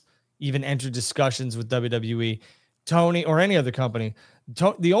Max even enter discussions with WWE, Tony, or any other company.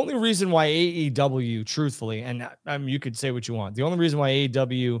 The only reason why AEW, truthfully, and you could say what you want, the only reason why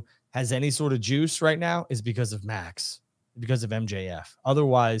AEW has any sort of juice right now is because of Max, because of MJF.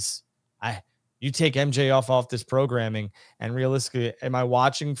 Otherwise, you take MJF off this programming, and realistically, am I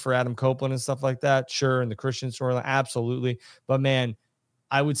watching for Adam Copeland and stuff like that? Sure. And the Christian storyline, absolutely. But man,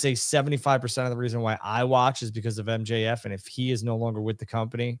 I would say 75% of the reason why I watch is because of MJF. And if he is no longer with the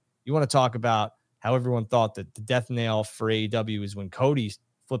company, you want to talk about how everyone thought that the death nail for AEW is when Cody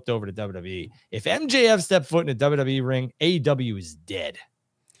flipped over to WWE. If MJF stepped foot in a WWE ring, AEW is dead.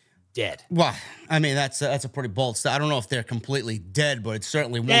 Dead. Well, I mean, that's a pretty bold step. I don't know if they're completely dead, but it's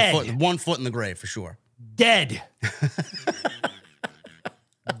certainly one foot in the grave for sure. Dead.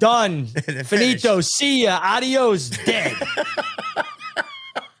 Done. Finito. See ya. Adios. Dead.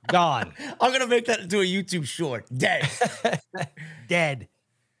 Gone. I'm going to make that into a YouTube short. Dead. Dead.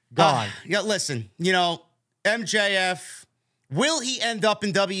 Gone. Listen, MJF, will he end up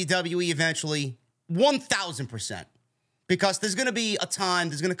in WWE eventually? 1,000%. Because there's going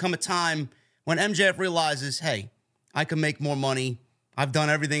to come a time when MJF realizes, hey, I can make more money. I've done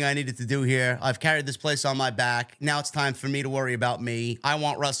everything I needed to do here. I've carried this place on my back. Now it's time for me to worry about me. I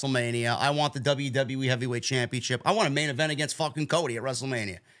want WrestleMania. I want the WWE Heavyweight Championship. I want a main event against fucking Cody at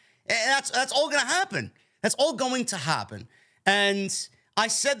WrestleMania. And that's all going to happen. That's all going to happen. And I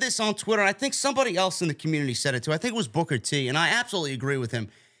said this on Twitter. I think somebody else in the community said it too. I think it was Booker T, and I absolutely agree with him.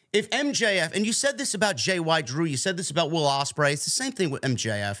 If MJF, and you said this about J.Y. Drew, you said this about Will Ospreay, it's the same thing with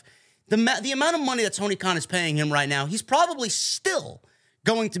MJF. The amount of money that Tony Khan is paying him right now, he's probably still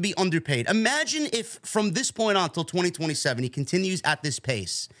going to be underpaid. Imagine if from this point on until 2027, he continues at this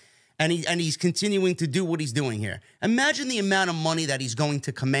pace. And he's continuing to do what he's doing here. Imagine the amount of money that he's going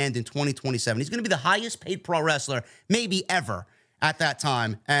to command in 2027. He's going to be the highest paid pro wrestler maybe ever at that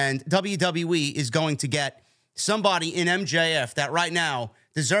time. And WWE is going to get somebody in MJF that right now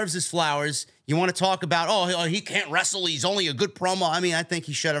deserves his flowers. You want to talk about, oh, he can't wrestle. He's only a good promo. I mean, I think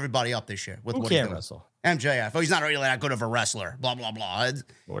he shut everybody up this year. With Who what can't wrestle? MJF. Oh, he's not really that good of a wrestler. Blah, blah, blah.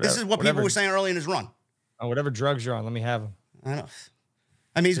 This is what people were saying early in his run. Oh, whatever drugs you're on, let me have them. I know.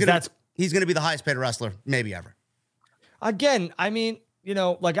 I mean, he's gonna be the highest paid wrestler maybe ever. Again, I mean, you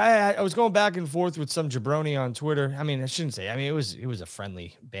know, like I was going back and forth with some jabroni on Twitter. I mean, I shouldn't say. I mean, it was a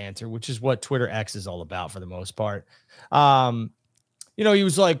friendly banter, which is what Twitter X is all about for the most part. You know, he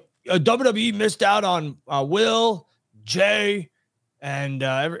was like, WWE missed out on Will, Jay, and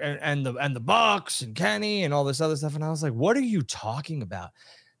the Bucks and Kenny and all this other stuff. And I was like, what are you talking about?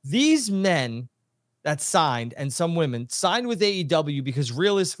 These men that signed, and some women signed with AEW because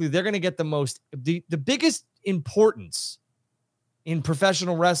realistically they're going to get the biggest importance in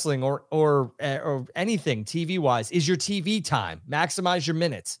professional wrestling or anything TV wise is your TV time. Maximize your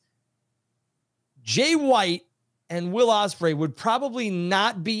minutes. Jay White and Will Ospreay would probably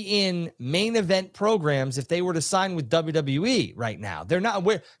not be in main event programs if they were to sign with WWE right now. They're not.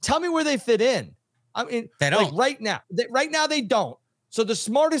 Tell me where they fit in. I mean, they don't. Like right now they don't. So the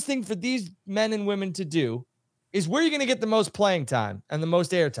smartest thing for these men and women to do is where you're going to get the most playing time and the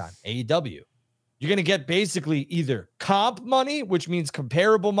most airtime. AEW. You're going to get basically either comp money, which means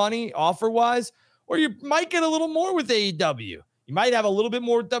comparable money offer-wise, or you might get a little more with AEW. You might have a little bit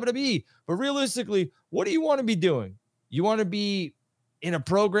more with WWE. But realistically, what do you want to be doing? You want to be in a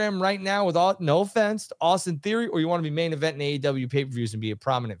program right now with, no offense to Austin Theory, or you want to be main event in AEW pay-per-views and be a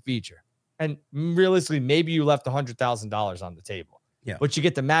prominent feature? And realistically, maybe you left $100,000 on the table. Yeah. But you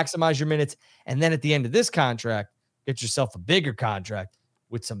get to maximize your minutes. And then at the end of this contract, get yourself a bigger contract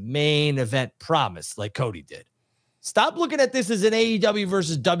with some main event promise like Cody did. Stop looking at this as an AEW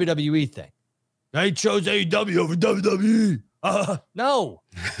versus WWE thing. They chose AEW over WWE. No.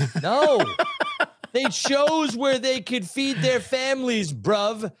 They chose where they could feed their families,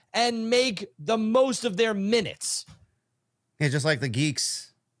 bruv, and make the most of their minutes. Yeah, just like the geeks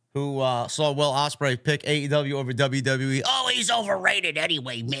who saw Will Ospreay pick AEW over WWE. Oh, he's overrated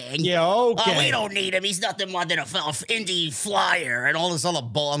anyway, man. Yeah, okay. Oh, we don't need him. He's nothing more than a indie flyer and all this other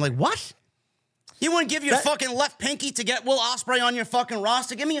bull. I'm like, what? You wouldn't give your fucking left pinky to get Will Ospreay on your fucking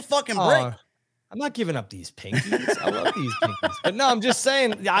roster? Give me a fucking break. I'm not giving up these pinkies. I love these pinkies. But no, I'm just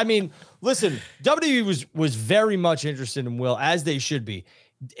saying, I mean, listen, WWE was very much interested in Will, as they should be.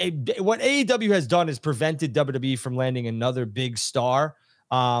 What AEW has done is prevented WWE from landing another big star.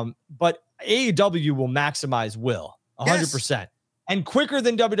 But AEW will maximize Will 100% and quicker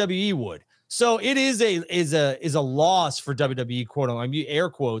than WWE would. So it is a loss for WWE, quote unquote, I mean, air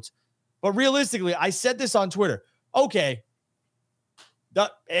quotes. But realistically, I said this on Twitter. Okay, the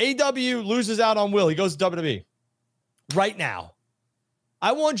AEW loses out on Will. He goes to WWE right now.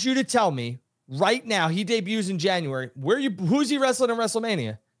 I want you to tell me right now. He debuts in January. Who's he wrestling in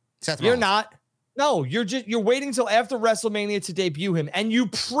WrestleMania? Seth You're Rollins. not. No, you're waiting until after WrestleMania to debut him, and you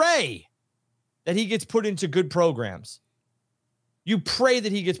pray that he gets put into good programs. You pray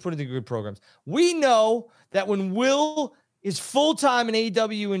that he gets put into good programs. We know that when Will is full-time in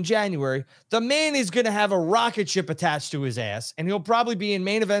AEW in January, the man is going to have a rocket ship attached to his ass, and he'll probably be in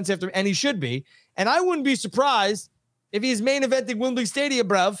main events after, and he should be. And I wouldn't be surprised if he's main eventing Wembley Stadium,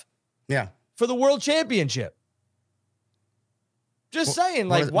 bruv. Yeah. For the World Championship. Just saying,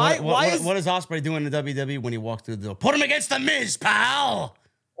 like, why is Ospreay doing in the WWE when he walked through the door? Put him against the Miz, pal.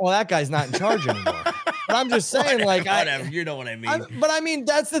 Well, that guy's not in charge anymore. But I'm just saying, whatever, you know what I mean. But I mean,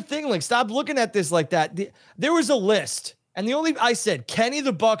 that's the thing. Like, stop looking at this like that. There was a list, and I said Kenny,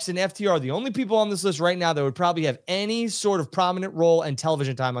 the Bucks, and FTR are the only people on this list right now that would probably have any sort of prominent role and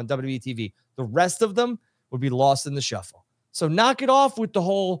television time on WWE TV. The rest of them would be lost in the shuffle. So knock it off with the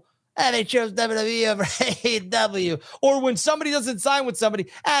whole, they chose WWE over AEW. Or when somebody doesn't sign with somebody,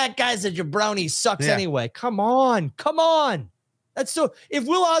 that guy's a jabroni, sucks anyway. Come on. That's so. If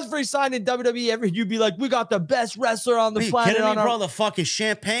Will Ospreay signed in WWE, you'd be like, we got the best wrestler on the planet. Kidding me, bro? The fucking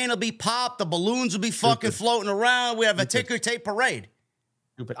champagne will be popped. The balloons will be fucking floating around. We have a ticker tape parade.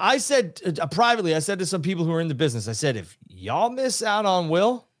 Stupid. I said privately, I said to some people who are in the business, I said, if y'all miss out on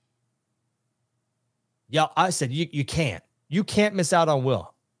Will, I said, you can't. You can't miss out on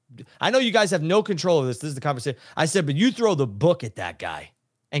Will. I know you guys have no control of this. This is the conversation. I said, but you throw the book at that guy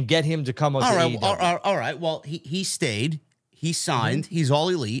and get him to come on. All right. Well, he stayed. He signed. He's all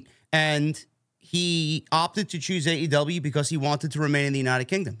elite. And he opted to choose AEW because he wanted to remain in the United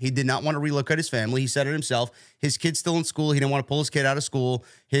Kingdom. He did not want to relocate his family. He said it himself. His kid's still in school. He didn't want to pull his kid out of school.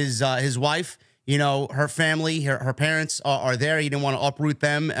 His wife, you know, her family, her parents are there. He didn't want to uproot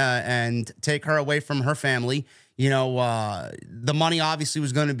them and take her away from her family. You know, the money obviously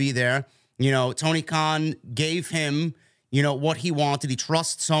was going to be there. You know, Tony Khan gave him, you know, what he wanted. He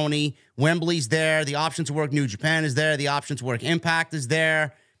trusts Tony. Wembley's there. The option to work New Japan is there. The option to work Impact is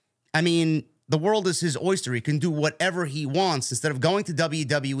there. I mean, the world is his oyster. He can do whatever he wants instead of going to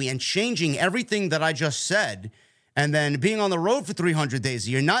WWE and changing everything that I just said and then being on the road for 300 days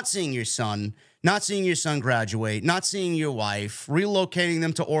a year, not seeing your son graduate, not seeing your wife, relocating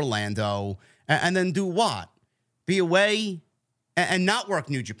them to Orlando, and then do what? Be away and not work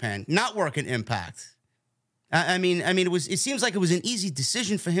New Japan, not work an Impact. I mean, it seems like it was an easy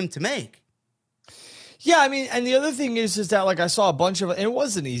decision for him to make. Yeah, I mean, and the other thing is that, like, I saw a bunch of, and it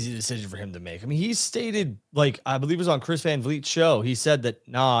was an easy decision for him to make. I mean, he stated, like, I believe it was on Chris Van Vliet's show. He said that,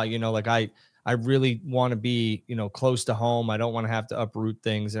 nah, you know, like, I really want to be, you know, close to home. I don't want to have to uproot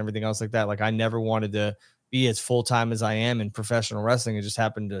things and everything else like that. Like, I never wanted to be as full-time as I am in professional wrestling. I just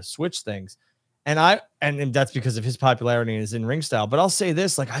happened to switch things. And that's because of his popularity and his in-ring style. But I'll say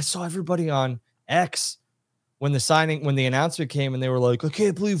this, like, I saw everybody on X when the announcement came and they were like, I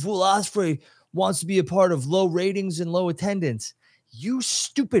can't believe Will Ospreay wants to be a part of low ratings and low attendance. You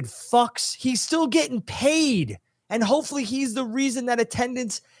stupid fucks. He's still getting paid. And hopefully he's the reason that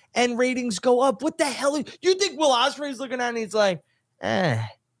attendance and ratings go up. What the hell? You think Will Ospreay's looking at it and he's like,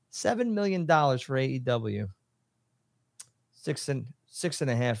 $7 million for AEW. Six and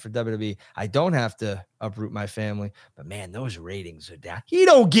a half for WWE. I don't have to uproot my family, but man, those ratings are down. He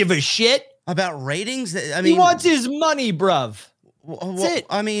don't give a shit about ratings. I mean, he wants his money, bruv. That's it.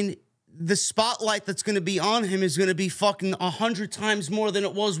 I mean, the spotlight that's going to be on him is going to be fucking 100 times more than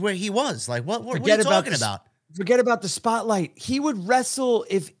it was where he was. Like, what are you talking about? Forget about the spotlight. He would wrestle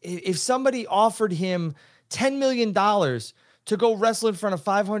if somebody offered him $10 million to go wrestle in front of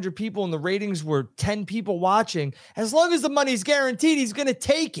 500 people and the ratings were 10 people watching. As long as the money's guaranteed, he's going to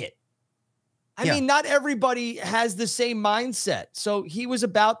take it. I mean, not everybody has the same mindset. So he was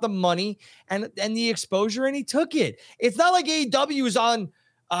about the money and the exposure, and he took it. It's not like AEW is on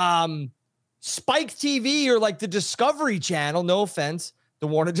Spike TV or like the Discovery Channel. No offense, the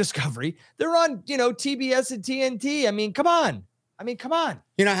Warner Discovery. They're on, you know, TBS and TNT. I mean, come on.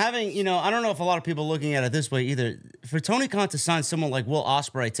 You know, I don't know if a lot of people are looking at it this way either. For Tony Khan to sign someone like Will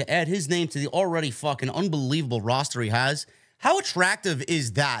Ospreay to add his name to the already fucking unbelievable roster he has, how attractive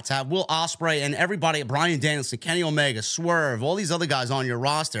is that to have Will Ospreay and everybody, Bryan Danielson, Kenny Omega, Swerve, all these other guys on your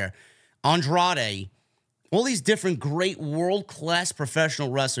roster, Andrade, all these different great world-class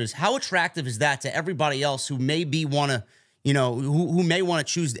professional wrestlers? How attractive is that to everybody else who maybe want to, you know, who may want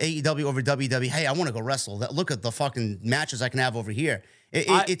to choose AEW over WWE? Hey, I want to go wrestle. Look at the fucking matches I can have over here.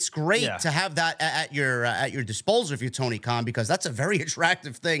 It's great to have that at your disposal if you're Tony Khan, because that's a very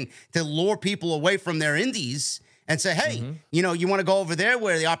attractive thing to lure people away from their indies and say, hey, you know, you want to go over there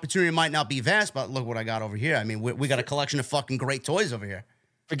where the opportunity might not be vast, but look what I got over here. I mean, we got a collection of fucking great toys over here.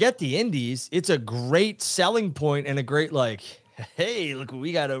 Forget the indies. It's a great selling point and a great, like, hey, look what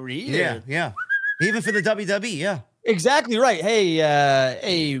we got over here. Yeah. Even for the WWE, yeah. Exactly right.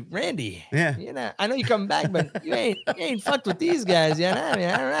 Hey, Randy. Yeah. You know, I know you're coming back, but you ain't fucked with these guys yet. I mean,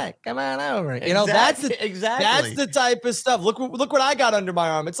 all right, come on over. You know, that's the type of stuff. Look what I got under my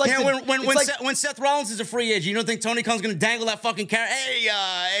arm. It's like when Seth Rollins is a free agent, you don't think Tony Khan's gonna dangle that fucking carrot?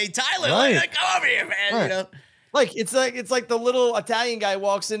 Hey, Tyler, like, come over here, man. Right. You know. Like it's like the little Italian guy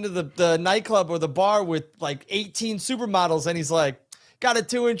walks into the nightclub or the bar with like 18 supermodels, and he's like, got a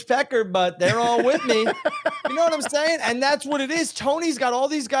 2-inch pecker, but they're all with me. You know what I'm saying? And that's what it is. Tony's got all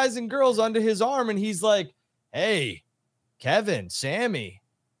these guys and girls under his arm, and he's like, hey, Kevin, Sammy.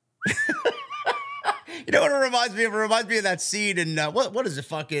 You know what it reminds me of? It reminds me of that scene in what is it,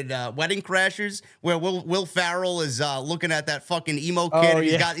 fucking Wedding Crashers, where Will Ferrell is looking at that fucking emo kid, and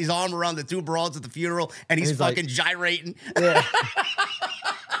he's got his arm around the two broads at the funeral, and he's fucking like, gyrating. Yeah.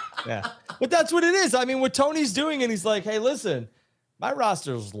 Yeah. But that's what it is. I mean, what Tony's doing, and he's like, hey, listen, my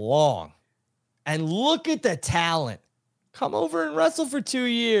roster's long, and look at the talent. Come over and wrestle for 2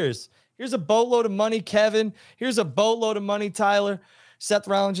 years. Here's a boatload of money, Kevin. Here's a boatload of money, Tyler. Seth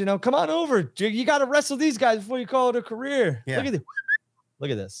Rollins, you know, come on over. You got to wrestle these guys before you call it a career. Yeah. Look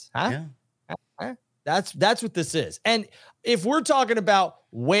at this. Huh? Yeah. Huh? That's what this is. And if we're talking about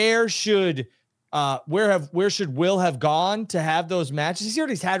where should Will have gone to have those matches, he's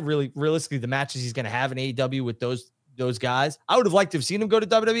already had realistically the matches he's going to have in AEW with those guys. I would have liked to have seen him go to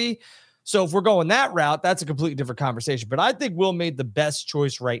WWE, So if we're going that route, that's a completely different conversation. But I think Will made the best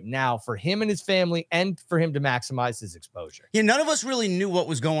choice right now for him and his family and for him to maximize his exposure. Yeah, none of us really knew what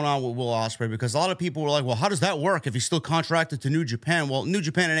was going on with Will Ospreay because a lot of people were like, well, how does that work if he's still contracted to New Japan? Well, New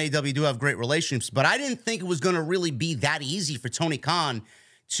Japan and AEW do have great relationships, but I didn't think it was going to really be that easy for Tony Khan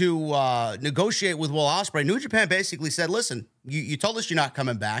to negotiate with Will Ospreay. New Japan basically said, listen, you told us you're not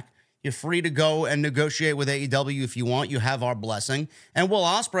coming back. You're free to go and negotiate with AEW if you want. You have our blessing. And Will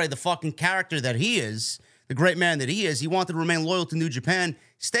Ospreay, the fucking character that he is, the great man that he is, he wanted to remain loyal to New Japan,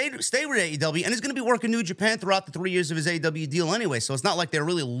 stay with AEW, and he's going to be working New Japan throughout the 3 years of his AEW deal anyway. So it's not like they're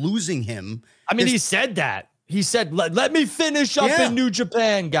really losing him. I mean, he said that. He said, let me finish up in New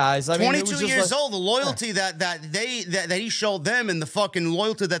Japan, guys. I mean, 22 years old, the loyalty that he showed them and the fucking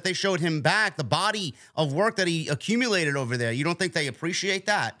loyalty that they showed him back, the body of work that he accumulated over there. You don't think they appreciate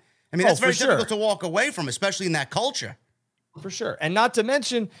that? I mean, that's very difficult to walk away from, especially in that culture. For sure. And not to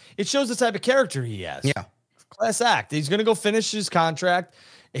mention, it shows the type of character he has. Yeah. Class act. He's going to go finish his contract.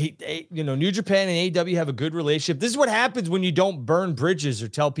 New Japan and AEW have a good relationship. This is what happens when you don't burn bridges or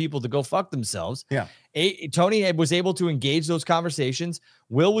tell people to go fuck themselves. Yeah. Tony was able to engage those conversations.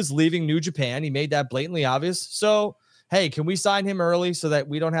 Will was leaving New Japan. He made that blatantly obvious. So, hey, can we sign him early so that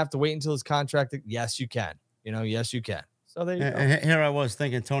we don't have to wait until his contract? Yes, you can. Yes, you can. So there you go. Here I was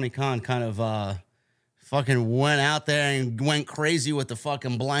thinking Tony Khan kind of fucking went out there and went crazy with the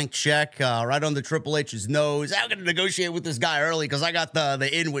fucking blank check right under Triple H's nose. I'm going to negotiate with this guy early because I got the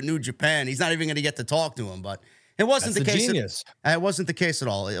in with New Japan. He's not even going to get to talk to him, but it wasn't the case. It wasn't the case at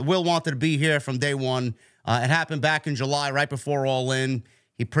all. Will wanted to be here from day one. It happened back in July, right before All In.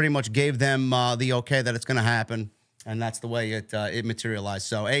 He pretty much gave them the okay that it's going to happen, and that's the way it materialized.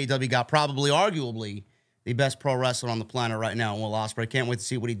 So AEW got probably, arguably, the best pro wrestler on the planet right now, Will Ospreay. Can't wait to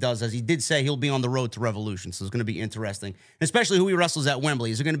see what he does. As he did say, he'll be on the road to Revolution, so it's going to be interesting, especially who he wrestles at Wembley.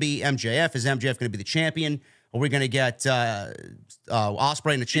 Is it going to be MJF? Is MJF going to be the champion? Are we going to get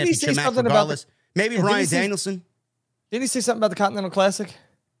Ospreay in the championship match regardless? Maybe Bryan Danielson. Didn't he say something about the Continental Classic?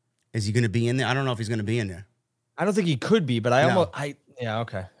 Is he going to be in there? I don't know if he's going to be in there. I don't think he could be, but yeah,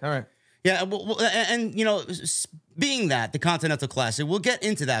 okay. All right. Yeah, and being that, the Continental Classic, we'll get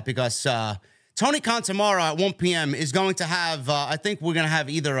into that because Tony Khan tomorrow at 1 p.m. is going to have, I think we're going to have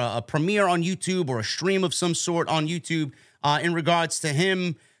either a premiere on YouTube or a stream of some sort on YouTube in regards to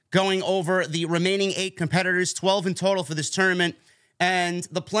him going over the remaining 8 competitors, 12 in total for this tournament. And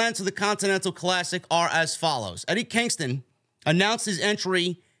the plans for the Continental Classic are as follows. Eddie Kingston announced his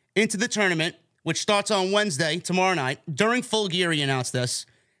entry into the tournament, which starts on Wednesday, tomorrow night. During Full Gear, he announced this.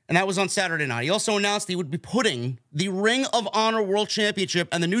 And that was on Saturday night. He also announced he would be putting the Ring of Honor World Championship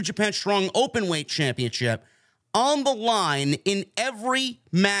and the New Japan Strong Openweight Championship on the line in every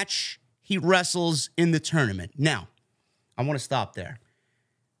match he wrestles in the tournament. Now, I want to stop there.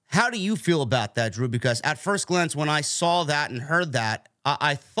 How do you feel about that, Drew? Because at first glance, when I saw that and heard that,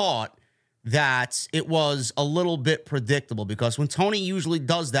 I thought that it was a little bit predictable because when Tony usually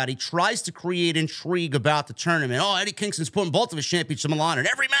does that, he tries to create intrigue about the tournament. Oh, Eddie Kingston's putting both of his championships on the line in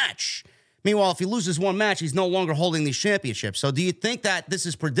every match. Meanwhile, if he loses one match, he's no longer holding these championships. So do you think that this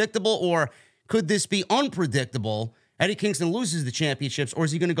is predictable or could this be unpredictable? Eddie Kingston loses the championships or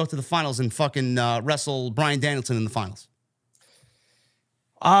is he going to go to the finals and fucking wrestle Bryan Danielson in the finals?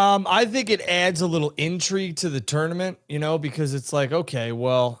 I think it adds a little intrigue to the tournament, because it's like, okay,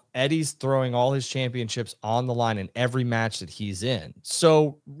 well, Eddie's throwing all his championships on the line in every match that he's in.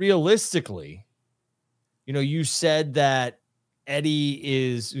 So realistically, you said that Eddie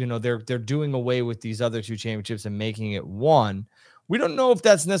is, they're doing away with these other 2 championships and making it one. We don't know if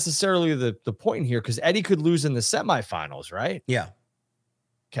that's necessarily the point here because Eddie could lose in the semifinals, right? Yeah.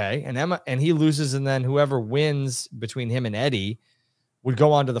 Okay. And he loses, and then whoever wins between him and Eddie would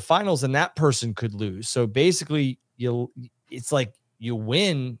go on to the finals, and that person could lose. So basically, it's like you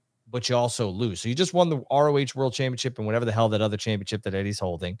win, but you also lose. So you just won the ROH World Championship and whatever the hell that other championship that Eddie's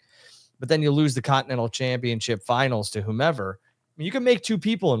holding, but then you lose the Continental Championship finals to whomever. I mean, you can make 2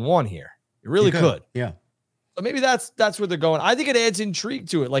 people in one here. You really could. Yeah. So maybe that's where they're going. I think it adds intrigue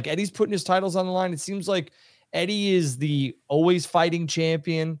to it. Like Eddie's putting his titles on the line. It seems like Eddie is the always fighting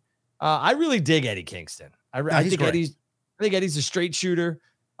champion. I really dig Eddie Kingston. I think Eddie's a straight shooter,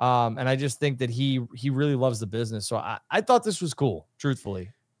 and I just think that he really loves the business. So I thought this was cool,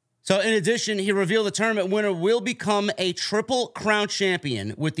 truthfully. So in addition, he revealed the tournament winner will become a Triple Crown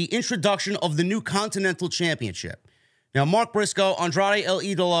champion with the introduction of the new Continental Championship. Now, Mark Briscoe, Andrade El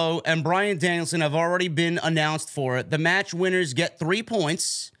Idolo, and Bryan Danielson have already been announced for it. The match winners get 3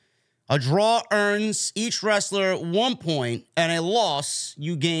 points. A draw earns each wrestler 1 point, and a loss,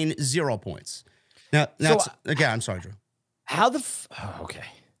 you gain 0 points. Now, again, I'm sorry, Drew. Okay.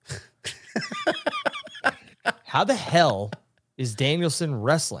 How the hell is Danielson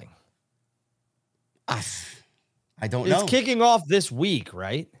wrestling? I don't know. It's kicking off this week,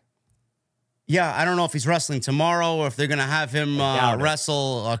 right? Yeah, I don't know if he's wrestling tomorrow or if they're going to have him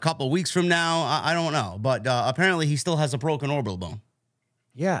wrestle a couple weeks from now. I don't know, but apparently he still has a broken orbital bone.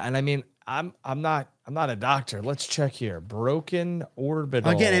 Yeah, and I mean, I'm not a doctor. Let's check here. Broken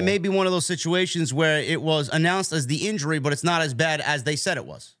orbital. Again, it may be one of those situations where it was announced as the injury, but it's not as bad as they said it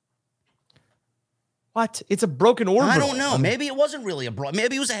was. What? It's a broken orbital. I don't know. Maybe it wasn't really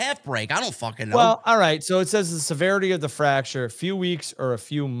maybe it was a half break. I don't fucking know. Well, all right. So it says the severity of the fracture, a few weeks or a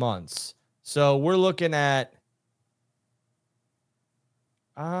few months. So we're looking at,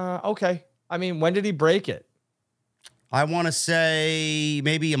 okay. I mean, when did he break it? I want to say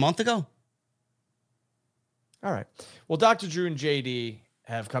maybe a month ago. All right. Well, Dr. Drew and JD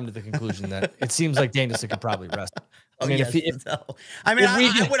have come to the conclusion that it seems like Danielson could probably wrestle. I mean,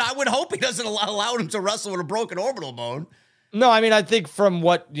 I would hope he doesn't allow him to wrestle with a broken orbital bone. No, I mean, I think from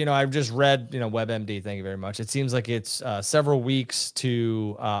what, I've just read, WebMD, thank you very much. It seems like it's several weeks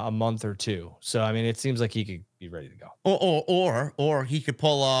to a month or two. So, I mean, it seems like he could be ready to go. Or he could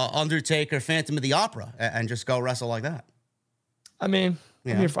pull Undertaker Phantom of the Opera and just go wrestle like that. I mean,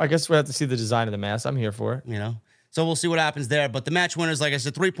 I guess we have to see the design of the mask. I'm here for it. So we'll see what happens there. But the match winners, like I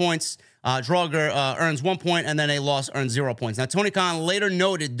said, 3 points. Draugr earns 1 point, and then a loss earns 0 points. Now, Tony Khan later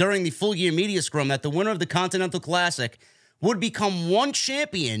noted during the full-year media scrum that the winner of the Continental Classic would become one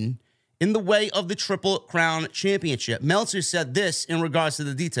champion in the way of the Triple Crown Championship. Meltzer said this in regards to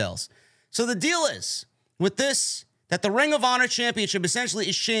the details. So the deal is, with this, that the Ring of Honor Championship essentially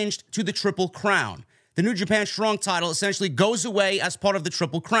is changed to the Triple Crown. The New Japan Strong title essentially goes away as part of the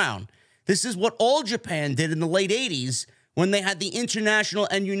Triple Crown. This is what All Japan did in the late 80s when they had the International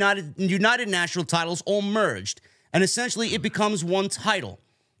and United National titles all merged. And essentially, it becomes one title.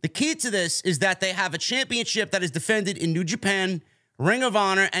 The key to this is that they have a championship that is defended in New Japan, Ring of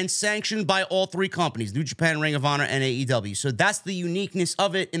Honor, and sanctioned by all three companies, New Japan, Ring of Honor, and AEW. So that's the uniqueness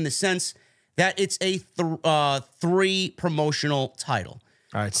of it in the sense that it's a three promotional title.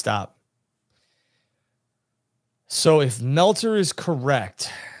 All right, stop. So if Meltzer is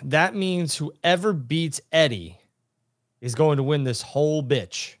correct, that means whoever beats Eddie is going to win this whole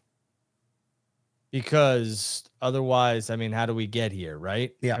bitch. Because otherwise, I mean, how do we get here,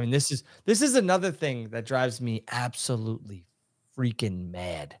 right? Yeah. I mean, this is another thing that drives me absolutely freaking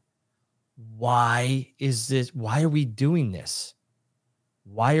mad. Why is this? Why are we doing this?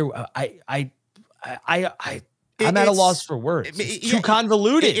 Why are I'm at a loss for words. It's too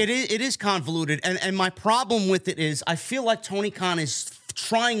convoluted. It is convoluted. And my problem with it is I feel like Tony Khan is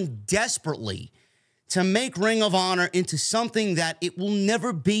trying desperately to make Ring of Honor into something that it will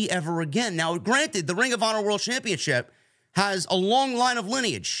never be ever again. Now, granted, the Ring of Honor World Championship has a long line of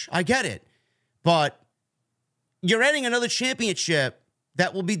lineage. I get it. But you're adding another championship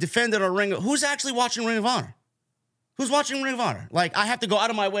that will be defended on Ring of... Who's actually watching Ring of Honor? Who's watching Ring of Honor? Like, I have to go out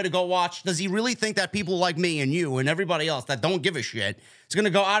of my way to go watch. Does he really think that people like me and you and everybody else that don't give a shit is going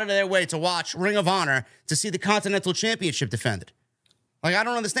to go out of their way to watch Ring of Honor to see the Continental Championship defended? Like, I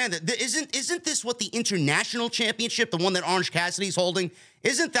don't understand that. Isn't this what the International Championship, the one that Orange Cassidy's holding,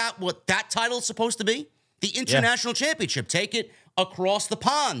 isn't that what that title's supposed to be? The International Championship. Take it across the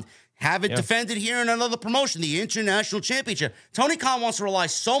pond. Have it defended here in another promotion, the International Championship. Tony Khan wants to rely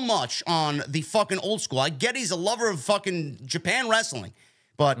so much on the fucking old school. I get he's a lover of fucking Japan wrestling,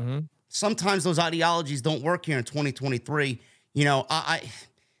 but sometimes those ideologies don't work here in 2023. I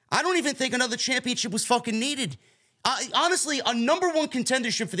don't even think another championship was fucking needed. Honestly, a number one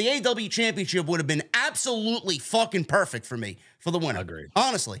contendership for the AEW Championship would have been absolutely fucking perfect for me, for the winner. Agreed.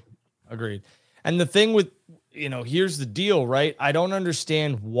 Honestly. Agreed. And the thing with, here's the deal, right? I don't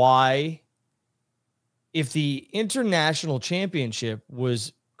understand why, if the International Championship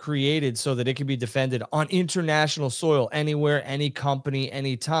was created so that it could be defended on international soil, anywhere, any company,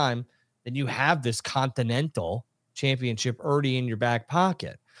 anytime, then you have this Continental Championship already in your back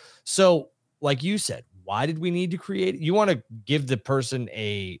pocket. So, like you said, why did we need to create it? You want to give the person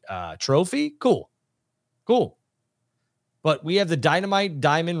a trophy? Cool. But we have the Dynamite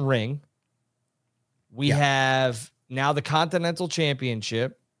Diamond Ring. We have now the Continental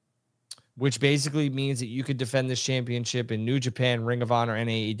Championship, which basically means that you could defend this championship in New Japan, Ring of Honor, and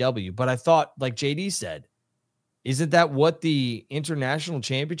AEW. But I thought, like JD said, isn't that what the International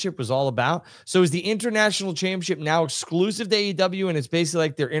Championship was all about? So is the International Championship now exclusive to AEW and it's basically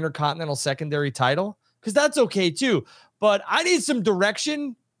like their Intercontinental secondary title? Because that's okay too. But I need some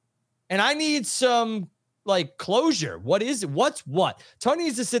direction and I need some closure. What is it? What's what? Tony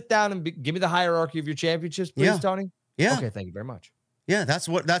needs to sit down and give me the hierarchy of your championships, please, Tony. Yeah. Okay, thank you very much. Yeah, that's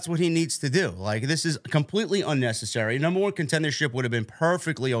what he needs to do. Like, this is completely unnecessary. Number one contendership would have been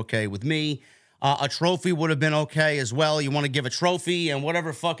perfectly okay with me. A trophy would have been okay as well. You want to give a trophy and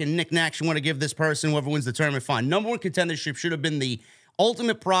whatever fucking knickknacks you want to give this person, whoever wins the tournament, fine. Number one contendership should have been the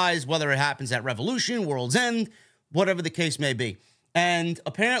ultimate prize, whether it happens at Revolution, World's End, whatever the case may be. And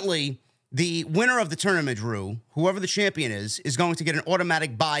apparently, the winner of the tournament, Drew, whoever the champion is going to get an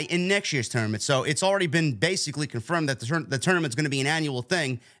automatic bye in next year's tournament. So it's already been basically confirmed that the tournament's going to be an annual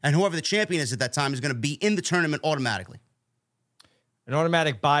thing, and whoever the champion is at that time is going to be in the tournament automatically. An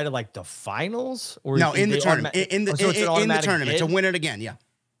automatic bye to like the finals, or no, in the tournament, in the tournament to win it again. Yeah,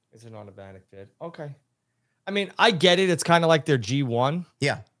 it's an automatic bid. Okay, I mean, I get it. It's kind of like their G1.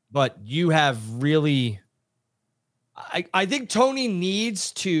 Yeah, but you have really. I think Tony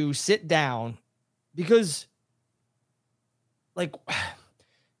needs to sit down because, like,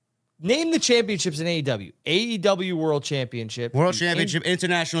 name the championships in AEW. AEW World Championship. World Championship,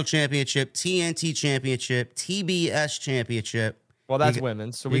 International Championship, TNT Championship, TBS Championship. Well, that's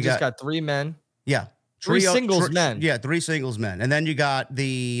women's. So we just got 3 men. Yeah. Three singles men. Yeah, 3 singles men. And then you got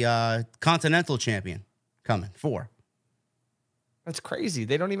the Continental Champion coming, 4. That's crazy.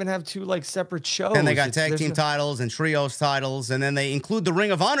 They don't even have 2 like separate shows. And they got tag team titles and trios titles, and then they include the Ring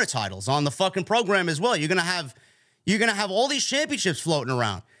of Honor titles on the fucking program as well. You're gonna have all these championships floating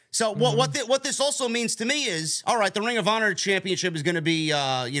around. So what this also means to me is, all right, the Ring of Honor championship is going to be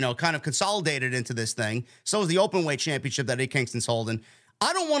kind of consolidated into this thing. So is the Openweight championship that Eddie Kingston's holding.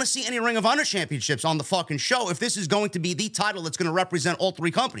 I don't want to see any Ring of Honor championships on the fucking show if this is going to be the title that's going to represent all 3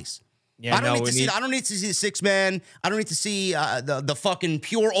 companies. Yeah, I don't need to see the 6-man. I don't need to see the fucking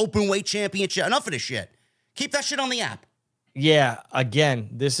pure Openweight championship. Enough of this shit. Keep that shit on the app. Yeah, again,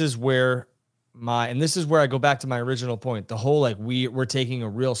 this is where I go back to my original point. The whole like we're taking a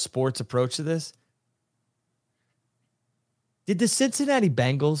real sports approach to this. Did the Cincinnati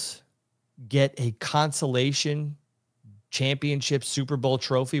Bengals get a consolation championship Super Bowl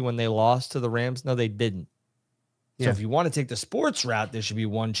trophy when they lost to the Rams? No, they didn't. So if you want to take the sports route, there should be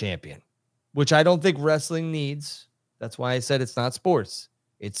 1 champion, which I don't think wrestling needs. That's why I said it's not sports.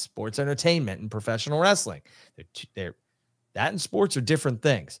 It's sports entertainment and professional wrestling. That and sports are different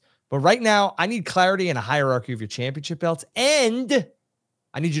things. But right now, I need clarity and a hierarchy of your championship belts. And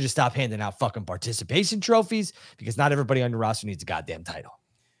I need you to stop handing out fucking participation trophies because not everybody on your roster needs a goddamn title.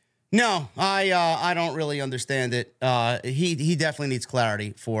 No, I don't really understand it. He definitely needs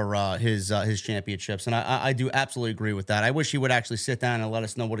clarity for his championships, and I do absolutely agree with that. I wish he would actually sit down and let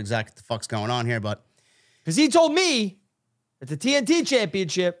us know what exactly the fuck's going on here, but because he told me that the TNT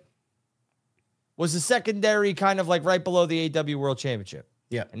championship was a secondary kind of like right below the AEW World Championship.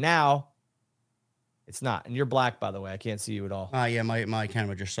 Yeah, and now it's not. And you're black, by the way. I can't see you at all. Yeah, my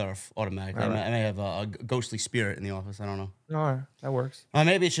camera just shut off automatically. Right. I may have a ghostly spirit in the office. I don't know. All right, that works.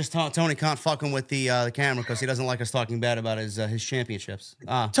 Maybe it's just Tony can't fucking with the camera because he doesn't like us talking bad about his championships.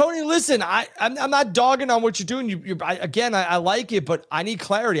 Tony, listen, I'm not dogging on what you're doing. I like it, but I need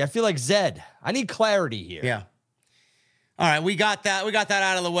clarity. I feel like Zed. I need clarity here. Yeah. All right, we got that. We got that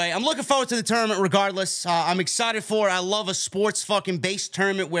out of the way. I'm looking forward to the tournament regardless. I'm excited for it. I love a sports fucking based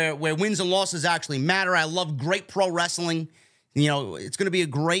tournament where wins and losses actually matter. I love great pro wrestling. You know, it's going to be a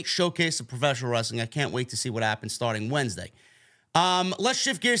great showcase of professional wrestling. I can't wait to see what happens starting Wednesday. Let's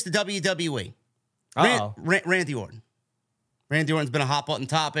shift gears to WWE. Randy Orton. Randy Orton's been a hot button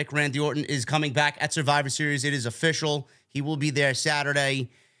topic. Randy Orton is coming back at Survivor Series. It is official. He will be there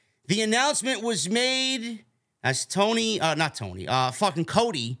Saturday. The announcement was made as Cody announced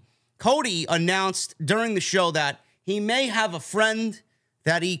during the show that he may have a friend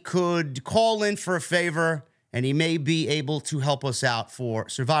that he could call in for a favor, and he may be able to help us out for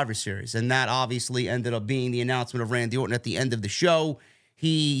Survivor Series. And that obviously ended up being the announcement of Randy Orton at the end of the show.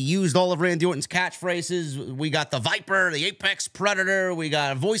 He used all of Randy Orton's catchphrases. We got the Viper, the Apex Predator. We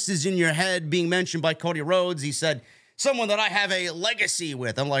got voices in your head being mentioned by Cody Rhodes. He said, someone that I have a legacy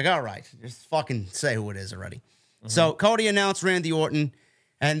with. I'm like, all right, just fucking say who it is already. Mm-hmm. So Cody announced Randy Orton,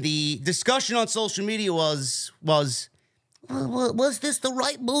 and the discussion on social media was this the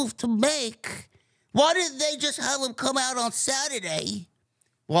right move to make? Why didn't they just have him come out on Saturday?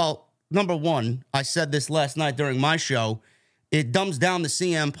 Well, number one, I said this last night during my show. It dumbs down the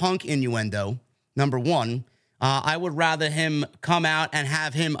CM Punk innuendo, number one. I would rather him come out and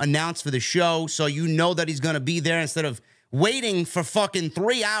have him announce for the show so you know that he's going to be there instead of waiting for fucking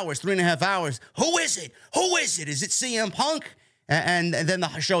 3 hours, 3.5 hours. Who is it? Who is it? Is it CM Punk? And then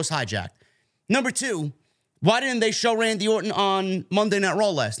the show's hijacked. Number two, why didn't they show Randy Orton on Monday Night Raw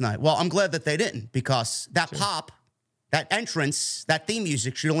last night? Well, I'm glad that they didn't because that pop That entrance, that theme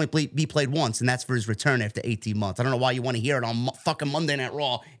music should only be played once, and that's for his return after 18 months. I don't know why you want to hear it on fucking Monday Night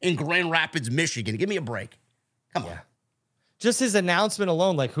Raw in Grand Rapids, Michigan. Give me a break. Come on. Just his announcement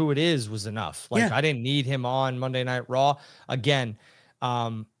alone, like who it is, was enough. Like, I didn't need him on Monday Night Raw. Again,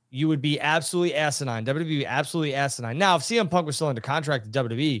 you would be absolutely asinine. WWE would be absolutely asinine. Now, if CM Punk was still under contract at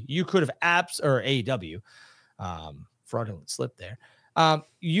WWE, you could have or AEW, fraudulent slip there.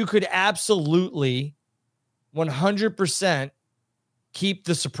 You could absolutely 100% keep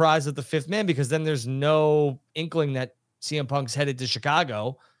the surprise of the fifth man, because then there's no inkling that CM Punk's headed to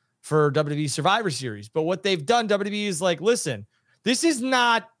Chicago for WWE Survivor Series. But what they've done, WWE is like, listen, this is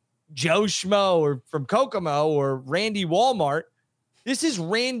not Joe Schmo or from Kokomo or Randy Walmart. This is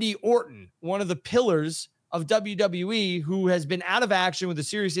Randy Orton, one of the pillars of WWE, who has been out of action with a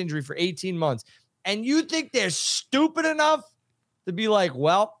serious injury for 18 months. And you think they're stupid enough to be like,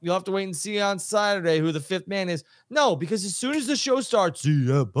 well, you'll have to wait and see on Saturday who the fifth man is? No, because as soon as the show starts,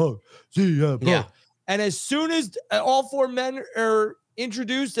 CM Punk. Yeah. And as soon as all four men are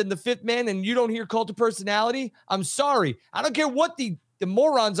introduced and the fifth man, and you don't hear Cult of Personality, I'm sorry. I don't care what the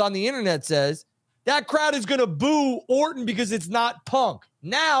morons on the internet says. That crowd is going to boo Orton because it's not Punk.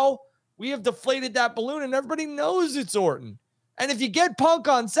 Now we have deflated that balloon and everybody knows it's Orton. And if you get Punk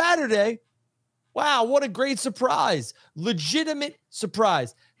on Saturday, wow, what a great surprise. Legitimate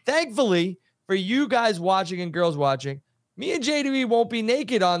surprise. Thankfully, for you guys watching and girls watching, me and JD won't be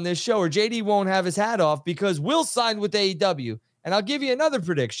naked on this show, or JD won't have his hat off, because we'll sign with AEW. And I'll give you another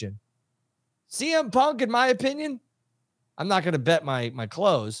prediction. CM Punk, in my opinion, I'm not going to bet my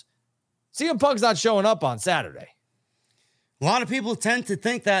clothes. CM Punk's not showing up on Saturday. A lot of people tend to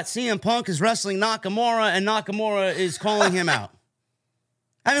think that CM Punk is wrestling Nakamura and Nakamura is calling him out.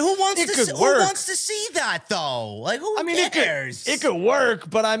 I mean, who wants to see that though? Like, who cares? It could work,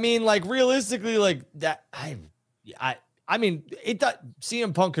 but I mean, like, realistically, like that. I mean,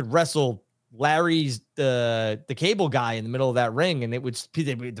 CM Punk could wrestle Larry's the cable guy in the middle of that ring, and it would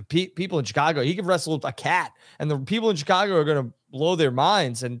the people in Chicago. He could wrestle a cat, and the people in Chicago are gonna blow their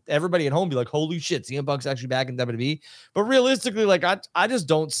minds, and everybody at home be like, "Holy shit, CM Punk's actually back in WWE." But realistically, like, I just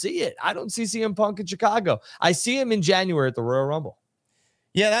don't see it. I don't see CM Punk in Chicago. I see him in January at the Royal Rumble.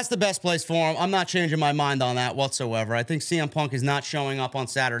 Yeah, that's the best place for him. I'm not changing my mind on that whatsoever. I think CM Punk is not showing up on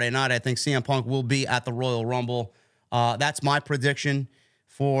Saturday night. I think CM Punk will be at the Royal Rumble. That's my prediction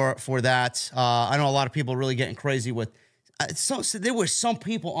for that. I know a lot of people are really getting crazy with. So there were some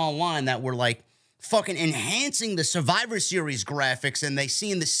people online that were like fucking enhancing the Survivor Series graphics, and they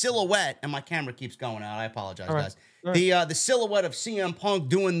seen the silhouette. And my camera keeps going out. I apologize, guys. The silhouette of CM Punk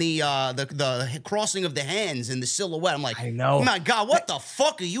doing the crossing of the hands in the silhouette. I'm like, I know. Oh my God, what the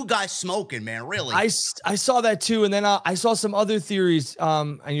fuck are you guys smoking, man? Really? I saw that too, and then I saw some other theories.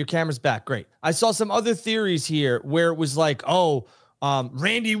 And your camera's back, great. I saw some other theories here where it was like,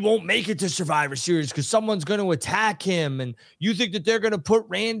 Randy won't make it to Survivor Series because someone's going to attack him, and you think that they're going to put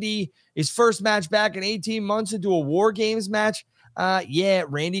Randy, his first match back in 18 months, into a War Games match? Yeah,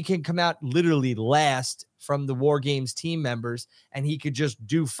 Randy can come out literally last from the War Games team members, and he could just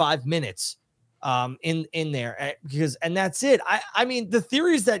do 5 minutes in there, and that's it. I mean, the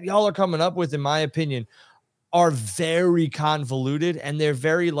theories that y'all are coming up with, in my opinion, are very convoluted, and they're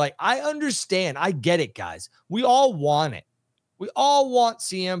very like, I understand. I get it, guys. We all want it. We all want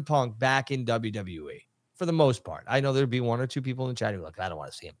CM Punk back in WWE for the most part. I know there'd be one or two people in the chat who are like, I don't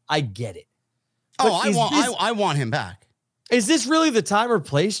want to see him. I get it. But I want him back. Is this really the time or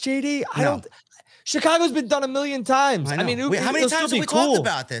place, JD? I don't. Chicago's been done a million times. I mean, how many times have we talked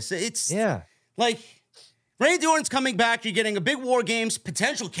about this? It's like Randy Orton's coming back. You're getting a big War Games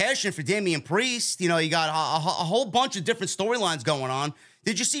potential cash in for Damian Priest. You know, you got a whole bunch of different storylines going on.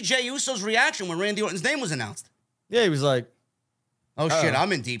 Did you see Jey Uso's reaction when Randy Orton's name was announced? Yeah, he was like, "Oh shit,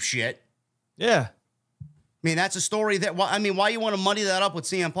 I'm in deep shit." Yeah, I mean, that's a story that. I mean, why you want to muddy that up with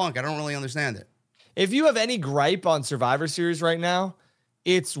CM Punk? I don't really understand it. If you have any gripe on Survivor Series right now,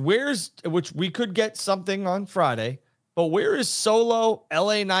 it's which we could get something on Friday, but where is Solo,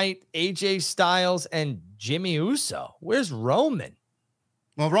 LA Knight, AJ Styles, and Jimmy Uso? Where's Roman?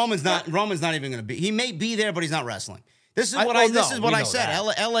 Well, Roman's not even going to be. He may be there, but he's not wrestling. This is what I said.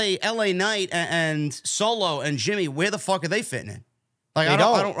 LA Knight and Solo and Jimmy, where the fuck are they fitting in? Like, I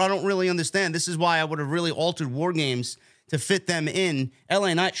don't really understand. This is why I would have really altered War Games to fit them in.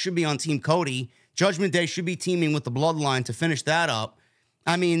 LA Knight should be on Team Cody. Judgment Day should be teaming with the Bloodline to finish that up.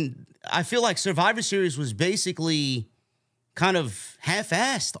 I mean, I feel like Survivor Series was basically kind of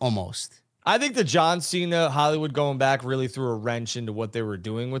half-assed almost. I think the John Cena Hollywood going back really threw a wrench into what they were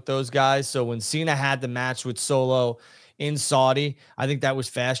doing with those guys. So when Cena had the match with Solo in Saudi. I think that was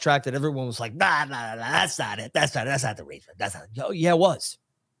fast tracked, that everyone was like, nah, that's not it. That's not the reason. Oh, yeah, it was.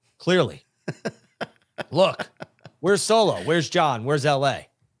 Clearly. Look, where's Solo? Where's John? Where's LA?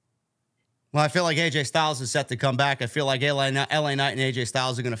 Well, I feel like AJ Styles is set to come back. I feel like LA Knight and AJ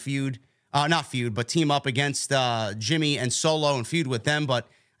Styles are going to feud. Not feud, but team up against Jimmy and Solo and feud with them. But,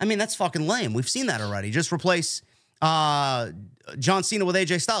 I mean, that's fucking lame. We've seen that already. Just replace John Cena with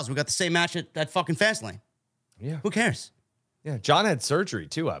AJ Styles. We got the same match at fucking Fastlane. Yeah. Who cares? Yeah. John had surgery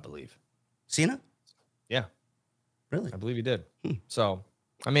too, I believe. Cena? Yeah. Really? I believe he did. So,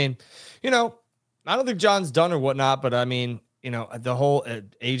 I mean, I don't think John's done or whatnot, but I mean, the whole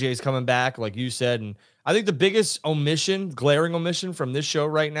AJ's coming back, like you said. And I think the biggest glaring omission from this show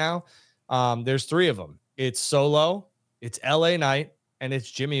right now, there's 3 of them. It's Solo, it's LA Knight, and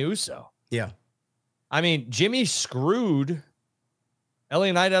it's Jimmy Uso. Yeah. I mean, Jimmy screwed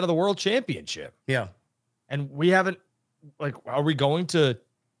LA Knight out of the world championship. Yeah. And we haven't, are we going to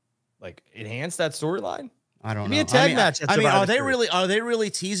enhance that storyline? I don't know. Give me a tag match. I mean, are they really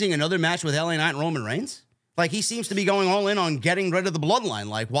teasing another match with LA Knight and Roman Reigns? Like, he seems to be going all in on getting rid of the bloodline.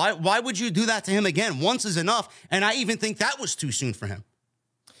 Like, why would you do that to him again? Once is enough. And I even think that was too soon for him.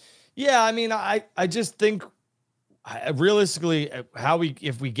 Yeah, I mean, I just think realistically,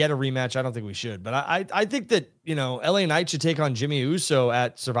 if we get a rematch, I don't think we should. But I think that, LA Knight should take on Jimmy Uso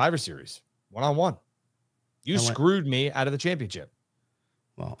at Survivor Series, one-on-one. You screwed me out of the championship.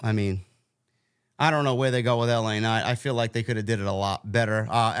 Well, I mean, I don't know where they go with LA Knight. I feel like they could have did it a lot better.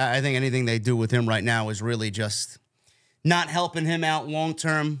 I think anything they do with him right now is really just not helping him out long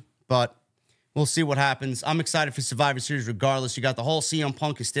term, but we'll see what happens. I'm excited for Survivor Series regardless. You got the whole CM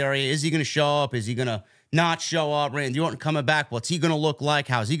Punk hysteria. Is he going to show up? Is he going to not show up? Randy Orton coming back. What's he going to look like?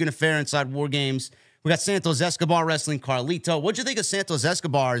 How's he going to fare inside War Games? We got Santos Escobar wrestling Carlito. What'd you think of Santos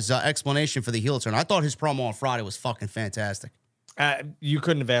Escobar's explanation for the heel turn? I thought his promo on Friday was fucking fantastic. You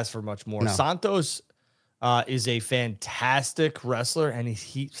couldn't have asked for much more. No. Santos is a fantastic wrestler, and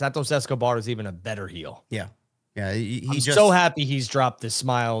Santos Escobar is even a better heel. Yeah. Yeah, I'm so happy he's dropped the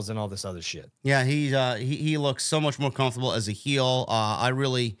smiles and all this other shit. Yeah, he looks so much more comfortable as a heel. I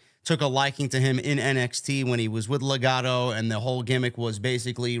really took a liking to him in NXT when he was with Legado, and the whole gimmick was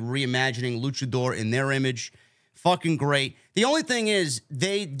basically reimagining Luchador in their image. Fucking great. The only thing is,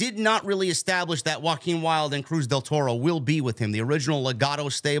 they did not really establish that Joaquin Wilde and Cruz del Toro will be with him, the original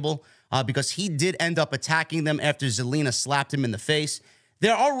Legado stable, because he did end up attacking them after Zelina slapped him in the face.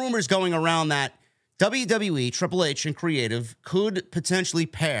 There are rumors going around that WWE, Triple H, and Creative could potentially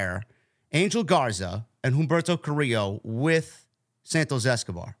pair Angel Garza and Humberto Carrillo with Santos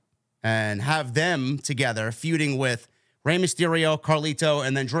Escobar and have them together feuding with Rey Mysterio, Carlito,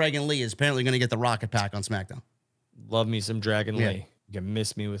 and then Dragon Lee is apparently going to get the Rocket Pack on SmackDown. Love me some Dragon Lee. You can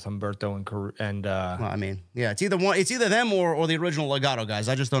miss me with Humberto and well, I mean, yeah, it's either them or the original Legado guys.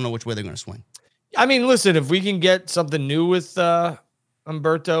 I just don't know which way they're going to swing. I mean, listen, if we can get something new with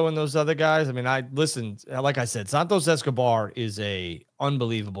Humberto and those other guys, I mean, like I said, Santos Escobar is a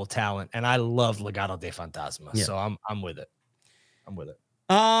unbelievable talent, and I love Legado de Fantasma. Yeah. So I'm with it.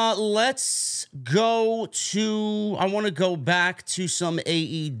 Let's go to, I want to go back to some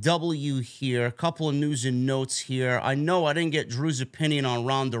AEW here. A couple of news and notes here. I know I didn't get Drew's opinion on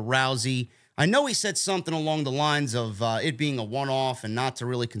Ronda Rousey. I know he said something along the lines of it being a one-off and not to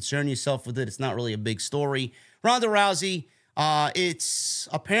really concern yourself with it. It's not really a big story. Ronda Rousey, it's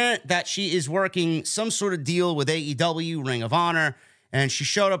apparent that she is working some sort of deal with AEW, Ring of Honor, and she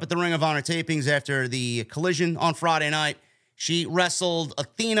showed up at the Ring of Honor tapings after the Collision on Friday night. She wrestled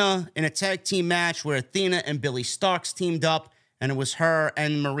Athena in a tag team match where Athena and Billy Starks teamed up, and it was her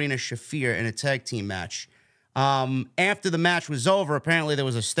and Marina Shafir in a tag team match. After the match was over, apparently there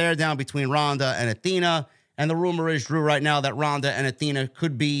was a stare down between Ronda and Athena, and the rumor is, Drew, right now that Ronda and Athena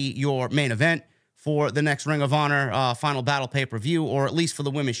could be your main event for the next Ring of Honor Final Battle pay-per-view, or at least for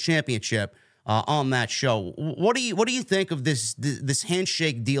the Women's Championship on that show. What do you think of this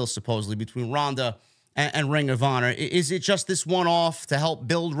handshake deal supposedly between Ronda and Ring of Honor? Is it just this one-off to help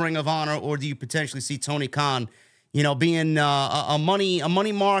build Ring of Honor, or do you potentially see Tony Khan, being a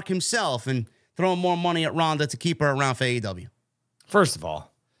money mark himself and throwing more money at Ronda to keep her around for AEW? First of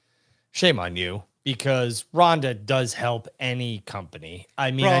all, shame on you, because Ronda does help any company.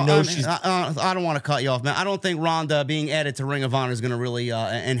 I mean, I know she's... I don't want to cut you off, man. I don't think Ronda being added to Ring of Honor is going to really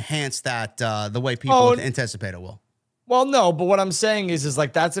enhance that the way people anticipate it will. Well, no, but what I'm saying is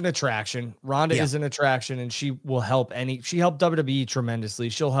like, that's an attraction. Ronda is an attraction, and she will help she helped WWE tremendously.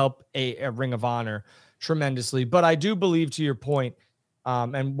 She'll help a Ring of Honor tremendously. But I do believe, to your point,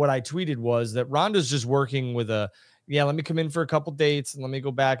 and what I tweeted was that Ronda's just working with yeah, let me come in for a couple dates and let me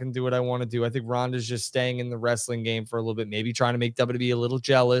go back and do what I want to do. I think Ronda's just staying in the wrestling game for a little bit, maybe trying to make WWE a little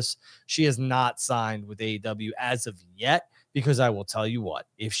jealous. She has not signed with AEW as of yet, because I will tell you what,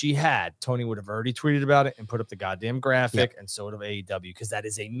 if she had, Tony would have already tweeted about it and put up the goddamn graphic, and so would have AEW, because that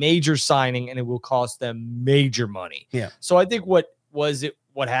is a major signing and it will cost them major money. Yeah. So I think what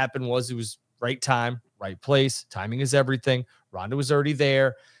happened was it was right time, right place. Timing is everything. Ronda was already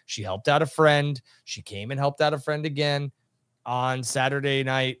there. She helped out a friend. She came and helped out a friend again on Saturday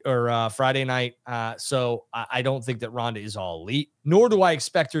night or Friday night. So I don't think that Ronda is all elite, nor do I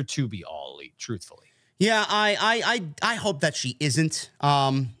expect her to be all elite, truthfully. Yeah, I hope that she isn't.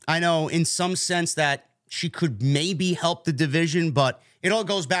 I know in some sense that she could maybe help the division, but it all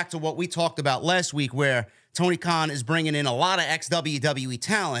goes back to what we talked about last week, where Tony Khan is bringing in a lot of ex-WWE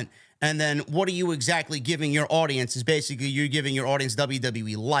talent. And then what are you exactly giving your audience? Is basically you're giving your audience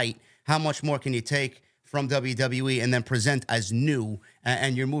WWE light. How much more can you take from WWE and then present as new?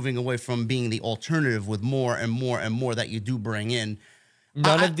 And you're moving away from being the alternative with more and more and more that you do bring in.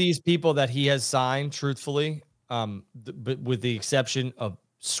 None of these people that he has signed, truthfully, but with the exception of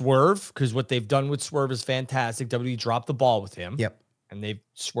Swerve, because what they've done with Swerve is fantastic. WWE dropped the ball with him. Yep. And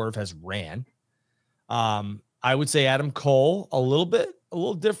Swerve has ran. I would say Adam Cole, a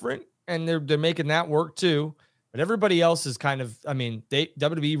little different. And they're making that work too. But everybody else is kind of, I mean,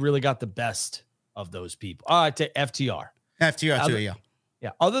 WWE really got the best of those people. I'd say FTR. FTR too, yeah. Yeah.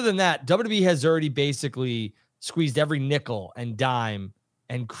 Other than that, WWE has already basically squeezed every nickel and dime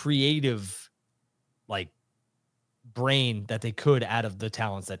and creative, like, brain that they could out of the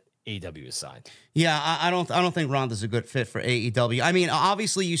talents that AEW has signed. Yeah, I don't think Ronda's a good fit for AEW. I mean,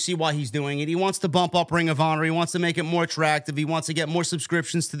 obviously you see why he's doing it. He wants to bump up Ring of Honor. He wants to make it more attractive. He wants to get more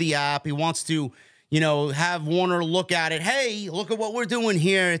subscriptions to the app. He wants to, have Warner look at it. Hey, look at what we're doing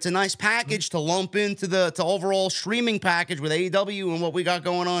here. It's a nice package to lump into the overall streaming package with AEW and what we got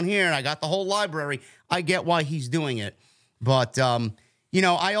going on here. And I got the whole library. I get why he's doing it. But,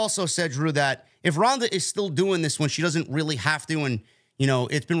 I also said, Drew, that if Ronda is still doing this when she doesn't really have to, and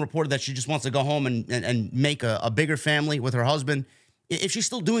it's been reported that she just wants to go home and make a bigger family with her husband. If she's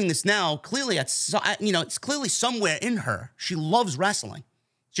still doing this now, clearly it's clearly somewhere in her. She loves wrestling.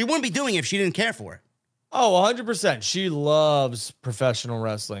 She wouldn't be doing it if she didn't care for it. Oh, 100%. She loves professional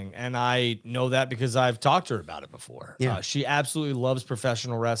wrestling. And I know that because I've talked to her about it before. Yeah. She absolutely loves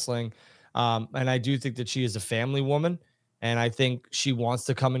professional wrestling. And I do think that she is a family woman. And I think she wants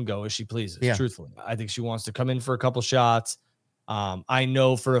to come and go as she pleases, truthfully. I think she wants to come in for a couple shots. I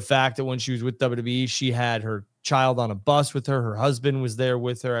know for a fact that when she was with WWE, she had her child on a bus with her. Her husband was there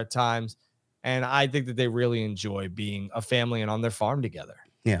with her at times. And I think that they really enjoy being a family and on their farm together.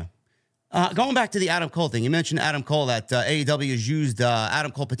 Yeah. Going back to the Adam Cole thing, you mentioned Adam Cole, that AEW has used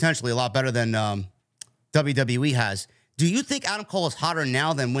Adam Cole potentially a lot better than WWE has. Do you think Adam Cole is hotter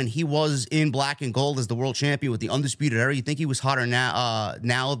now than when he was in black and gold as the world champion with the Undisputed Era? You think he was hotter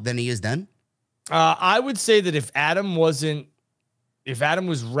now than he is then? I would say that if Adam was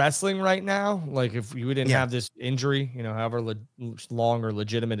wrestling right now, like if you didn't have this injury, however long or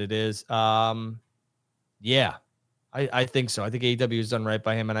legitimate it is, I think so. I think AEW has done right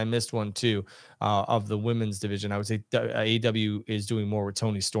by him, and I missed one too of the women's division. I would say AEW is doing more with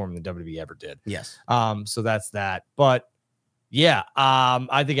Toni Storm than WWE ever did. Yes. So that's that. But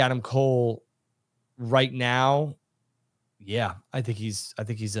I think Adam Cole right now, I think he's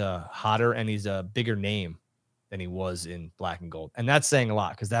a hotter and he's a bigger name than he was in black and gold. And that's saying a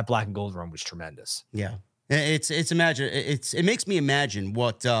lot because that black and gold run was tremendous. Yeah. It makes me imagine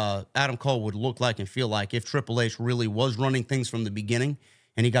what Adam Cole would look like and feel like if Triple H really was running things from the beginning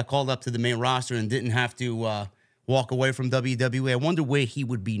and he got called up to the main roster and didn't have to walk away from WWE. I wonder where he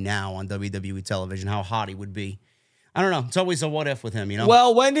would be now on WWE television, how hot he would be. I don't know. It's always a what if with him,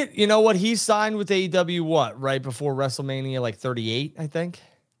 Well, when did, he signed with AEW, right before WrestleMania, like 38, I think?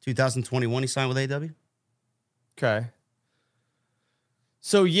 2021 he signed with AEW? Okay.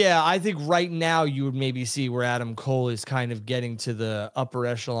 So, I think right now you would maybe see where Adam Cole is kind of getting to the upper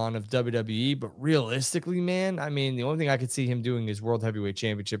echelon of WWE. But realistically, man, I mean, the only thing I could see him doing is World Heavyweight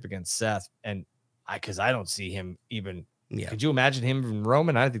Championship against Seth. And because I don't see him even. Yeah. Could you imagine him in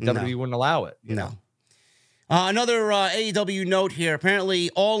Roman? I think WWE wouldn't allow it. You know? Another AEW note here. Apparently,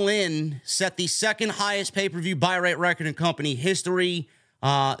 All In set the second highest pay-per-view buy rate record in company history.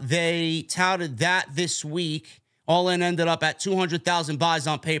 They touted that this week. All In ended up at 200,000 buys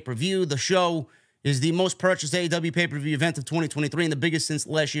on pay-per-view. The show is the most purchased AEW pay-per-view event of 2023 and the biggest since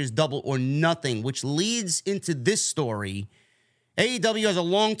last year's Double or Nothing, which leads into this story. AEW has a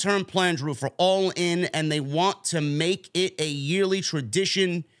long-term plan, Drew, for All In, and they want to make it a yearly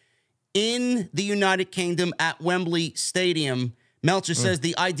tradition. in the United Kingdom at Wembley Stadium. Meltzer says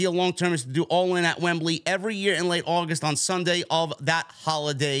the ideal long-term is to do All In at Wembley every year in late August on Sunday of that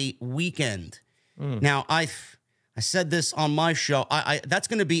holiday weekend. Now, I said this on my show. That's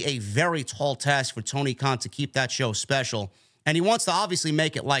going to be a very tall task for Tony Khan to keep that show special. And he wants to obviously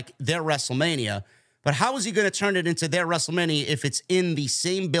make it like their WrestleMania. But how is he going to turn it into their WrestleMania if it's in the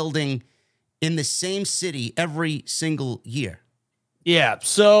same building, in the same city every single year? Yeah,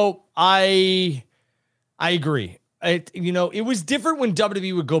 so I agree. It was different when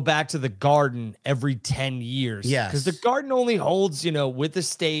WWE would go back to the Garden every 10 years. Yes. Because the Garden only holds, with the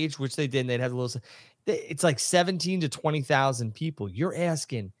stage, which they did, and they'd have a little, it's like 17 to 20,000 people. You're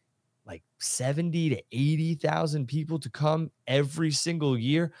asking like 70 to 80,000 people to come every single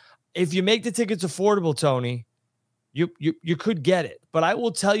year. If you make the tickets affordable, Tony, you could get it. But I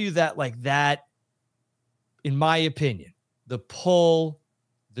will tell you that, like, that, in my opinion, the pull,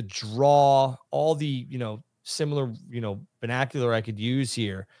 the draw, all the, similar, vernacular I could use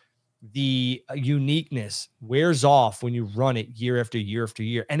here, the uniqueness wears off when you run it year after year after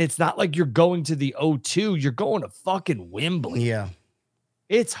year. And it's not like you're going to the O2, you're going to fucking Wembley. Yeah.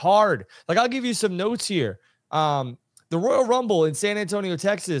 It's hard. Like, I'll give you some notes here. The Royal Rumble in San Antonio,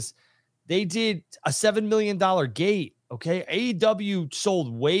 Texas, they did a $7 million gate. Okay. AEW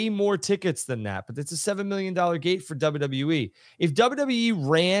sold way more tickets than that, but it's a $7 million gate for WWE. If WWE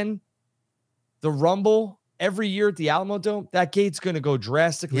ran the Rumble every year at the Alamo Dome, that gate's going to go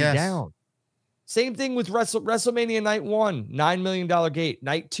drastically down. Same thing with WrestleMania Night 1, $9 million gate.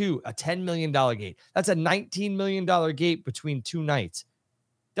 Night 2, a $10 million gate. That's a $19 million gate between two nights.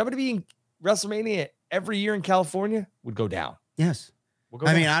 WWE WrestleMania every year in California would go down. Yes.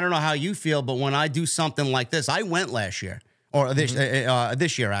 I mean, I don't know how you feel, but when I do something like this, I went last year or this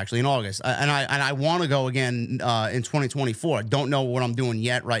year, actually, in August. And I want to go again in 2024. Don't know what I'm doing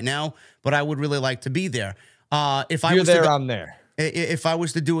yet right now, but I would really like to be there. If I You're was there, to go, I'm there. If I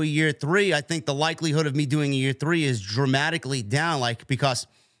was to do a year 3, I think the likelihood of me doing a year 3 is dramatically down. Like, because,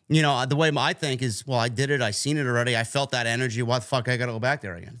 the way I think is, well, I did it. I seen it already. I felt that energy. Why the fuck I got to go back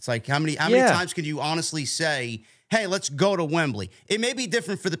there again? It's like, how many times could you honestly say, hey, let's go to Wembley? It may be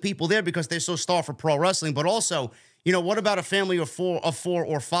different for the people there because they're so starved for pro wrestling, but also, what about a family of four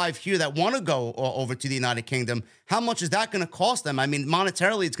or five here that want to go over to the United Kingdom? How much is that going to cost them? I mean,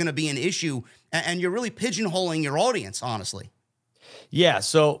 monetarily, it's going to be an issue, and you're really pigeonholing your audience, honestly. Yeah,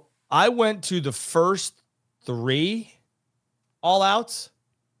 so I went to the first 3 All Outs,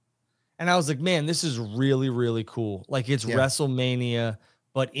 and I was like, man, this is really, really cool. Like, it's WrestleMania,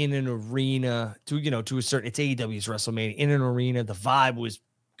 but in an arena to a certain, it's AEW's WrestleMania in an arena. The vibe was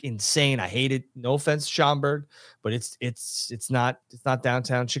insane. I hate it. No offense, Schaumburg, but it's not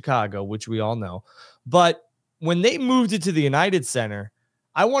downtown Chicago, which we all know. But when they moved it to the United Center,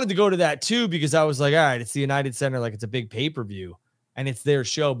 I wanted to go to that too, because I was like, all right, it's the United Center, like it's a big pay-per-view and it's their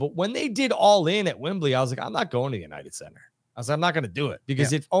show. But when they did All In at Wembley, I was like, I'm not going to the United Center. I was like, I'm not going to do it,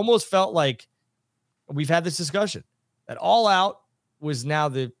 because it almost felt like we've had this discussion that All Out was now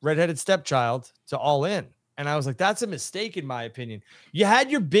the redheaded stepchild to All In. And I was like, that's a mistake, in my opinion. You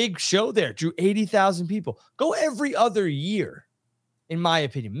had your big show there, drew 80,000 people. Go every other year, in my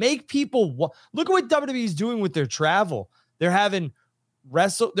opinion. Make people look at what WWE is doing with their travel. They're having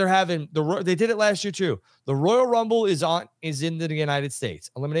they did it last year too. The Royal Rumble is in the United States.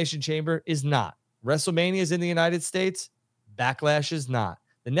 Elimination Chamber is not. WrestleMania is in the United States. Backlash is not.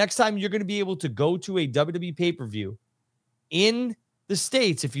 The next time you're going to be able to go to a WWE pay-per-view in the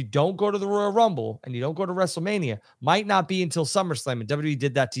States, if you don't go to the Royal Rumble and you don't go to WrestleMania, might not be until SummerSlam. And WWE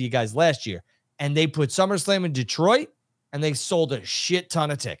did that to you guys last year. And they put SummerSlam in Detroit, and they sold a shit ton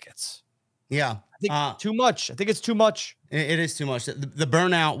of tickets. Yeah. I think too much. I think it's too much. It is too much. The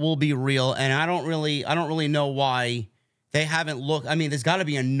burnout will be real. And I don't really know why they haven't looked. I mean, there's got to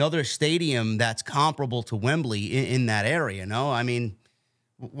be another stadium that's comparable to Wembley in that area. No, I mean,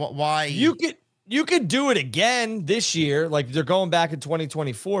 why? You could do it again this year, like they're going back in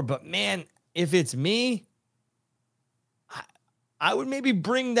 2024. But man, if it's me, I would maybe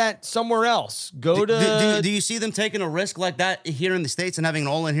bring that somewhere else. Do you see them taking a risk like that here in the States and having an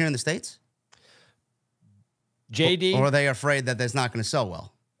All In here in the States? JD? Or are they afraid that that's not going to sell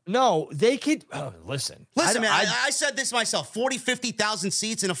well? No, they could. Listen, man, I said this myself. 40, 50,000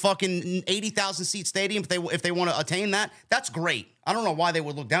 seats in a fucking 80,000 seat stadium. If they want to attain that, that's great. I don't know why they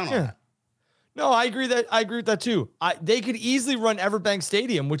would look down on that. No, I agree with that too. They could easily run Everbank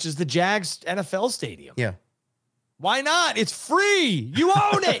Stadium, which is the Jags NFL stadium. Yeah. Why not? It's free. You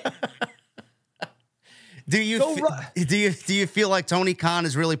own it. Do you feel like Tony Khan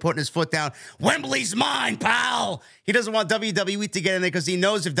is really putting his foot down? Wembley's mine, pal. He doesn't want WWE to get in there because he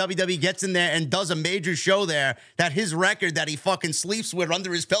knows if WWE gets in there and does a major show there, that his record that he fucking sleeps with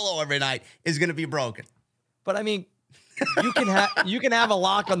under his pillow every night is going to be broken. But I mean, you can have a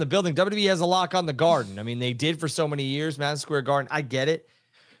lock on the building. WWE has a lock on the Garden. I mean, they did for so many years, Madison Square Garden. I get it,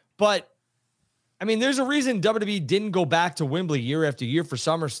 but I mean, there's a reason WWE didn't go back to Wembley year after year for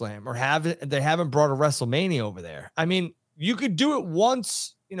SummerSlam, or they haven't brought a WrestleMania over there. I mean, you could do it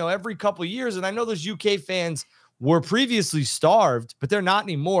once, every couple of years. And I know those UK fans were previously starved, but they're not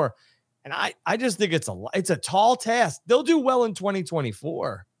anymore. And I just think it's a tall task. They'll do well in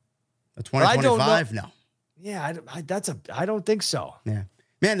 2024. 2025, no. Yeah, I don't think so. Yeah.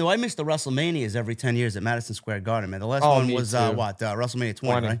 Man, do I miss the WrestleManias every 10 years at Madison Square Garden, man? The last one was WrestleMania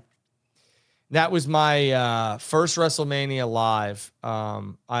 20, right? That was my first WrestleMania live.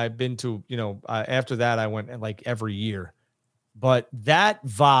 I've been to, after that, I went like every year. But that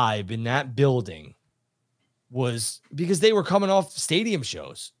vibe in that building was because they were coming off stadium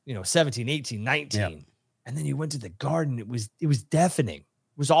shows, 17, 18, 19. Yep. And then you went to the Garden. It was deafening.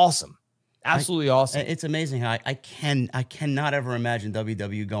 It was awesome. Absolutely awesome. It's amazing how I cannot ever imagine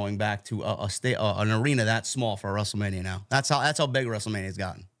WWE going back to an arena that small for a WrestleMania now. That's how big WrestleMania's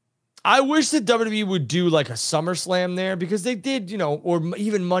gotten. I wish that WWE would do like a SummerSlam there, because they did, or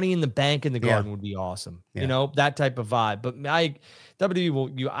even Money in the Bank in the Garden would be awesome. Yeah. That type of vibe. But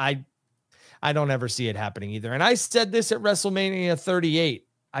WWE I don't ever see it happening either. And I said this at WrestleMania 38.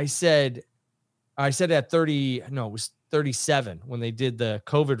 I said at 30, no, it was 37 when they did the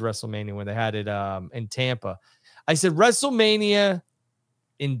COVID WrestleMania, when they had it in Tampa. I said WrestleMania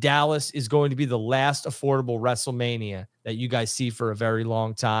in Dallas is going to be the last affordable WrestleMania that you guys see for a very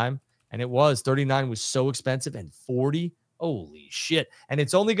long time. And it was. 39 was so expensive, and 40, holy shit. And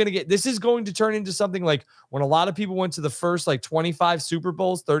it's only going to this is going to turn into something like when a lot of people went to the first like 25 Super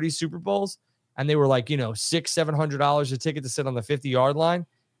Bowls, 30 Super Bowls, and they were like, $600-700 a ticket to sit on the 50-yard line.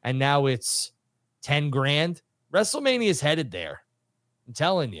 And now it's 10 grand. WrestleMania is headed there. I'm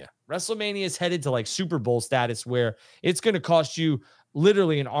telling you, WrestleMania is headed to like Super Bowl status, where it's going to cost you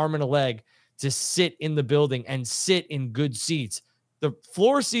literally an arm and a leg to sit in the building and sit in good seats. The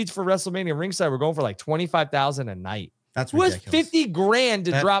floor seats for WrestleMania ringside were going for like $25,000 a night. That's ridiculous. It was 50 grand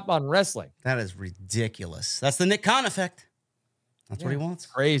to drop on wrestling. That is ridiculous. That's the Nick Khan effect. That's what he wants.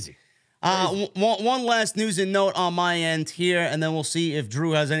 Crazy. One last news and note on my end here, and then we'll see if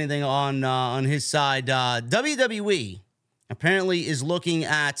Drew has anything on his side. WWE apparently is looking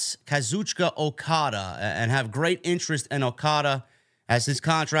at Kazuchika Okada and have great interest in Okada, as his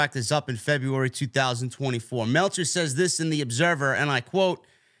contract is up in February 2024. Meltzer says this in The Observer, and I quote,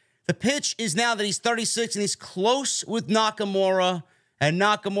 "The pitch is now that he's 36 and he's close with Nakamura, and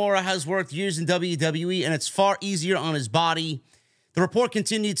Nakamura has worked years in WWE, and it's far easier on his body." The report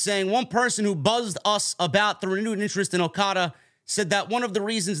continued saying, one person who buzzed us about the renewed interest in Okada said that one of the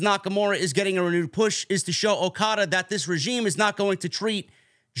reasons Nakamura is getting a renewed push is to show Okada that this regime is not going to treat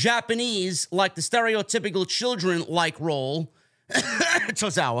Japanese like the stereotypical children-like role,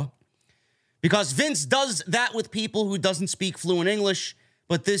 Tozawa, because Vince does that with people who doesn't speak fluent English,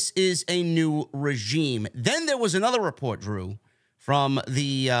 but this is a new regime. Then there was another report, Drew, from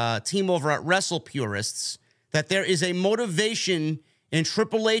the team over at Wrestle Purists, that there is a motivation in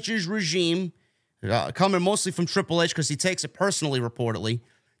Triple H's regime, coming mostly from Triple H because he takes it personally, reportedly,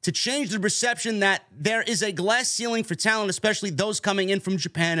 to change the perception that there is a glass ceiling for talent, especially those coming in from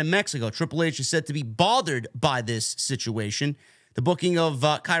Japan and Mexico. Triple H is said to be bothered by this situation. The booking of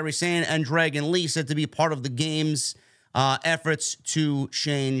Kairi Sane and Dragon Lee said to be part of the game's efforts to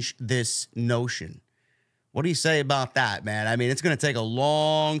change this notion. What do you say about that, man? I mean, it's going to take a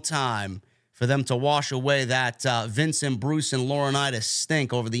long time for them to wash away that Vince and Bruce and Laurinaitis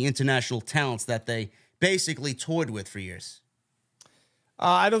stink over the international talents that they basically toyed with for years.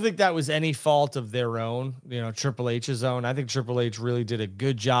 I don't think that was any fault of their own, Triple H's own. I think Triple H really did a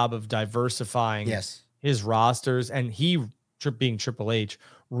good job of diversifying his rosters, and he, being Triple H,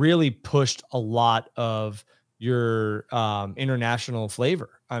 really pushed a lot of your international flavor.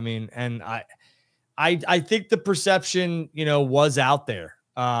 I mean, and I think the perception, was out there.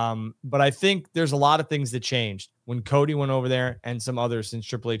 But I think there's a lot of things that changed when Cody went over there, and some others, since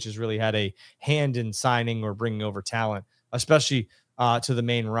Triple H has really had a hand in signing or bringing over talent, especially to the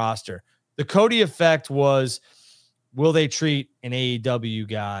main roster. The Cody effect was, will they treat an AEW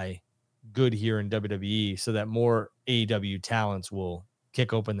guy good here in WWE so that more AEW talents will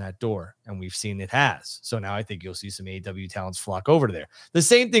kick open that door? And we've seen it has. So now I think you'll see some AEW talents flock over to there. The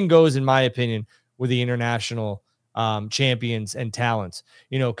same thing goes, in my opinion, with the international champions and talents.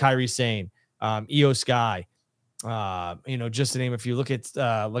 Kairi Sane, Io Sky, just to name a few. Look at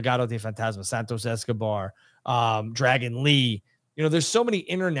Legado de Fantasma, Santos Escobar, Dragon Lee. There's so many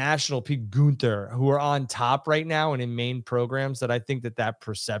international Pete Gunther who are on top right now and in main programs that I think that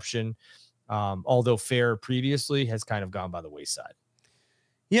perception, although fair previously, has kind of gone by the wayside.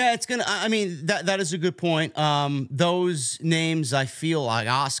 Yeah, that is a good point. Those names, I feel like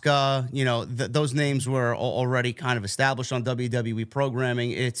Asuka, those names were already kind of established on WWE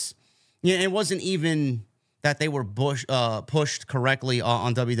programming. It wasn't even that they were pushed correctly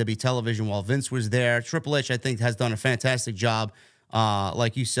on WWE television while Vince was there. Triple H, I think, has done a fantastic job,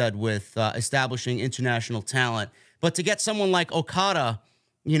 like you said, with establishing international talent. But to get someone like Okada,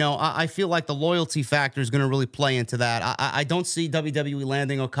 I feel like the loyalty factor is going to really play into that. I don't see WWE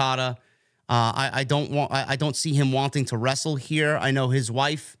landing Okada. I don't see him wanting to wrestle here. I know his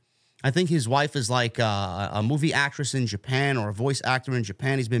wife. I think his wife is like a movie actress in Japan or a voice actor in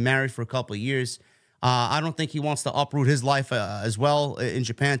Japan. He's been married for a couple of years. I don't think he wants to uproot his life as well in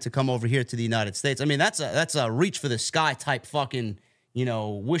Japan to come over here to the United States. I mean, that's a reach for the sky type fucking,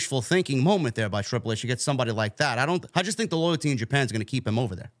 wishful thinking moment there by Triple H. You get somebody like that. I just think the loyalty in Japan is going to keep him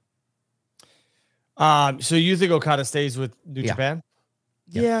over there. So you think Okada stays with New Japan?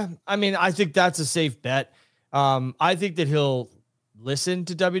 Yeah. I mean, I think that's a safe bet. I think that he'll listen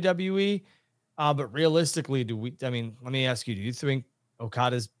to WWE. But realistically, let me ask you, do you think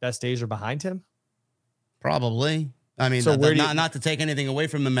Okada's best days are behind him? Probably. I mean, so not to take anything away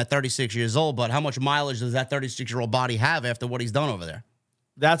from him at 36 years old, but how much mileage does that 36-year-old body have after what he's done over there?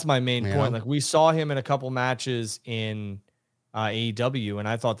 That's my main point. Like, we saw him in a couple matches in AEW, and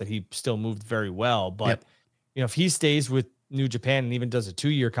I thought that he still moved very well. But, if he stays with New Japan and even does a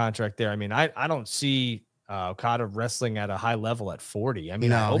 2-year contract there, I mean, I don't see Okada wrestling at a high level at 40. I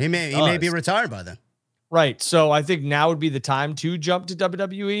mean, no, he may be retired by then. Right. So I think now would be the time to jump to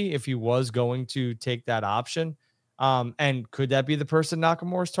WWE if he was going to take that option. And could that be the person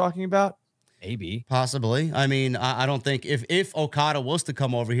Nakamura's talking about? Maybe. Possibly. I mean, I don't think if Okada was to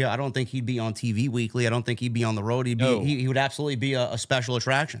come over here, I don't think he'd be on TV weekly. I don't think he'd be on the road. He would absolutely be a special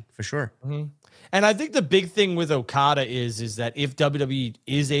attraction for sure. Mm-hmm. And I think the big thing with Okada is that if WWE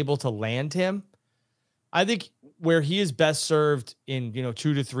is able to land him, I think where he is best served in, 2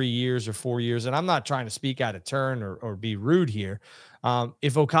 to 3 years or 4 years, and I'm not trying to speak out of turn or be rude here.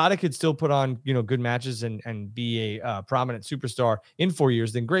 If Okada could still put on, good matches and be a prominent superstar in 4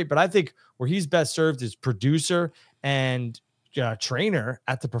 years, then great. But I think where he's best served is producer and trainer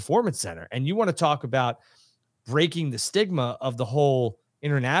at the Performance Center. And you want to talk about breaking the stigma of the whole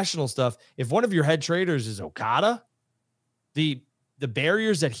international stuff. If one of your head traders is Okada, the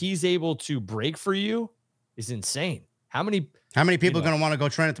barriers that he's able to break for you is insane. How many people are going to want to go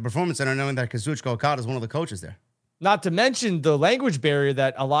train at the Performance Center knowing that Kazuchika Okada is one of the coaches there? Not to mention the language barrier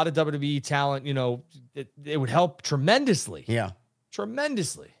that a lot of WWE talent, it would help tremendously. Yeah.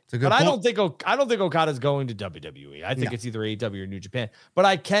 Tremendously. But I don't think Okada's going to WWE. I think it's either AEW or New Japan. But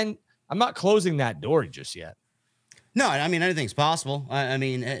I'm not closing that door just yet. No, I mean, anything's possible. I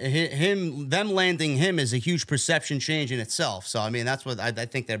mean, them landing him is a huge perception change in itself. So, I mean, that's what I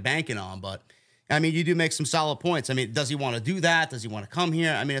think they're banking on. But, I mean, you do make some solid points. I mean, does he want to do that? Does he want to come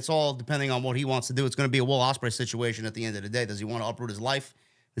here? I mean, it's all depending on what he wants to do. It's going to be a Will Ospreay situation at the end of the day. Does he want to uproot his life,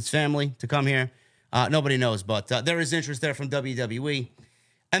 his family, to come here? Nobody knows. But there is interest there from WWE.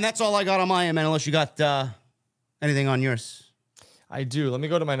 And that's all I got on my end, man, unless you got anything on yours. I do. Let me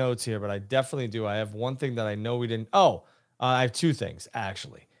go to my notes here, but I definitely do. I have one thing that I know we didn't. I have two things,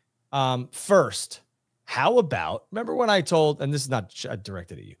 actually. First, how about, remember when I told, and this is not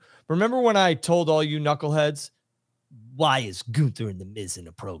directed at you, but remember when I told all you knuckleheads, why is Gunther and The Miz in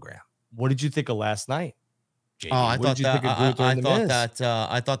a program? What did you think of last night? JD, I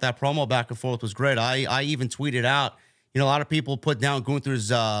thought that promo back and forth was great. I even tweeted out, a lot of people put down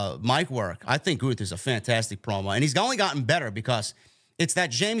Gunther's mic work. I think Gunther's a fantastic promo, and he's only gotten better because it's that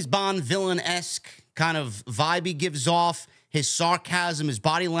James Bond villain-esque kind of vibe he gives off, his sarcasm, his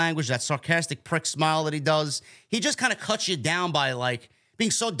body language, that sarcastic prick smile that he does. He just kind of cuts you down by, like,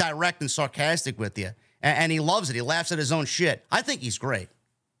 being so direct and sarcastic with you, and he loves it. He laughs at his own shit. I think he's great.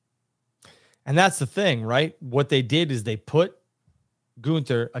 And that's the thing, right? What they did is they put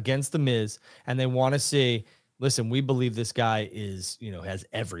Gunther against The Miz, and they want to say, listen, we believe this guy is, has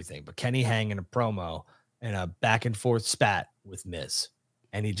everything, but can he hang in a promo and a back and forth spat with Miz?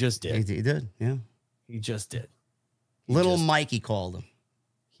 And he just did. He did, yeah. He just did. Little Mikey called him.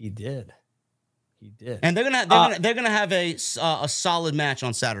 He did. And they're gonna have a solid match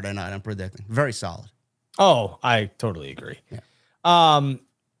on Saturday night. I'm predicting very solid. Oh, I totally agree. Yeah.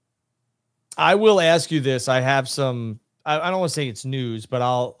 I will ask you this. I have some I don't want to say it's news, but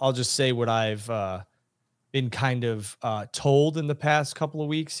I'll just say what I've been kind of told in the past couple of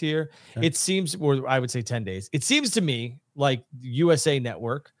weeks here. Okay. It seems, or I would say 10 days. It seems to me like USA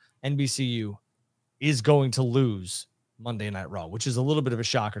Network, NBCU, is going to lose Monday Night Raw, which is a little bit of a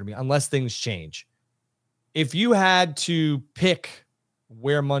shocker to me, unless things change. If you had to pick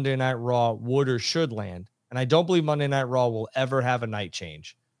where Monday Night Raw would or should land, and I don't believe Monday Night Raw will ever have a night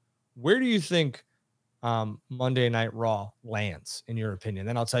change, where do you think Monday Night Raw lands, in your opinion?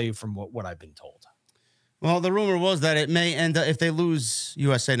 Then I'll tell you from what I've been told. Well, the rumor was that it may end up, if they lose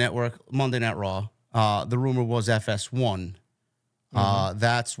USA Network, Monday Night Raw, the rumor was FS1.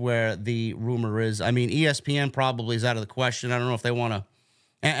 That's where the rumor is. I mean, ESPN probably is out of the question. I don't know if they want to,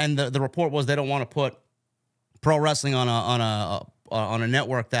 and the report was they don't want to put pro wrestling on a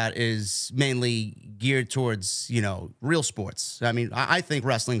network that is mainly geared towards, real sports. I mean, I think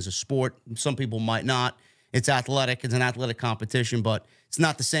wrestling is a sport. Some people might not. It's athletic. It's an athletic competition, but it's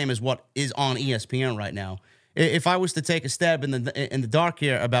not the same as what is on ESPN right now. If I was to take a stab in the dark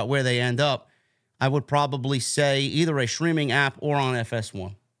here about where they end up, I would probably say either a streaming app or on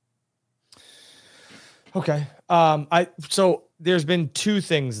FS1. Okay. So there's been two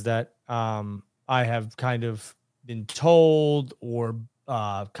things that I have kind of been told or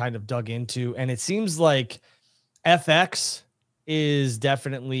kind of dug into, and it seems like FX is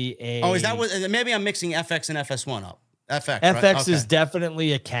definitely a. Oh, is that what? Maybe I'm mixing FX and FS1 up. FX right? Is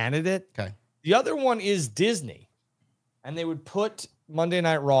definitely a candidate. Okay. The other one is Disney, and they would put Monday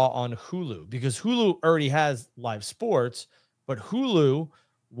Night Raw on Hulu because Hulu already has live sports, but Hulu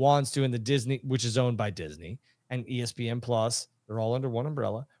wants to, in the Disney, which is owned by Disney, and ESPN Plus, they're all under one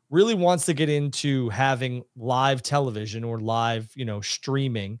umbrella, really wants to get into having live television or live,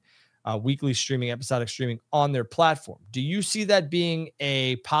 streaming, weekly streaming, episodic streaming on their platform. Do you see that being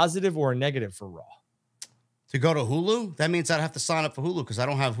a positive or a negative for Raw? To go to Hulu? That means I'd have to sign up for Hulu because I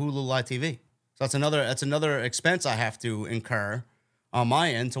don't have Hulu Live TV. So that's another expense I have to incur on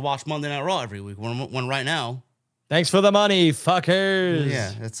my end to watch Monday Night Raw every week. When right now, thanks for the money, fuckers.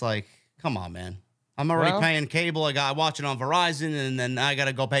 Yeah, it's like, come on, man. I'm already paying cable. I watch it on Verizon, and then I got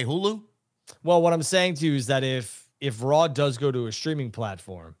to go pay Hulu. Well, what I'm saying to you is that if Raw does go to a streaming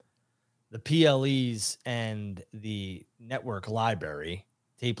platform, the PLEs and the network library,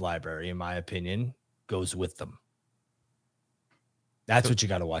 tape library, in my opinion, goes with them. That's what you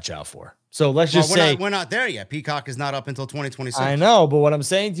got to watch out for. So let's just say we're not there yet. Peacock is not up until 2026. I know, but what I'm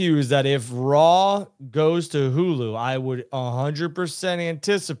saying to you is that if Raw goes to Hulu, I would 100%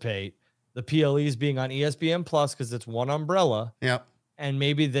 anticipate the PLEs being on ESPN Plus because it's one umbrella. Yep. And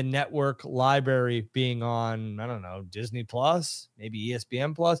maybe the network library being on, I don't know, Disney Plus, maybe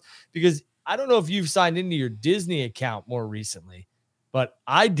ESPN Plus, because I don't know if you've signed into your Disney account more recently, but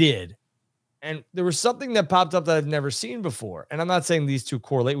I did. And there was something that popped up that I've never seen before. And I'm not saying these two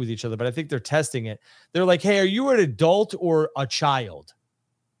correlate with each other, but I think they're testing it. They're like, hey, are you an adult or a child?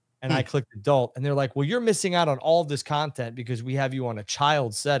 And I clicked adult. And they're like, well, you're missing out on all of this content because we have you on a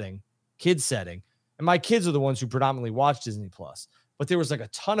child setting, kid setting. And my kids are the ones who predominantly watch Disney Plus. But there was like a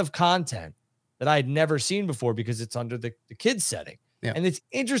ton of content that I had never seen before because it's under the kids setting. Yeah. And it's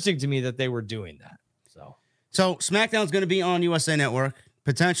interesting to me that they were doing that. So SmackDown's going to be on USA Network.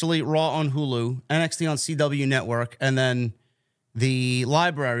 Potentially Raw on Hulu, NXT on CW Network, and then the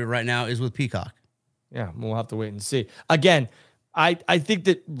library right now is with Peacock. Yeah, we'll have to wait and see. Again, I think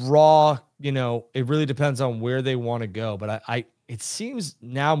that Raw, it really depends on where they want to go. But it seems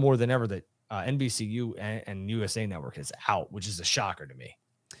now more than ever that NBCU and USA Network is out, which is a shocker to me.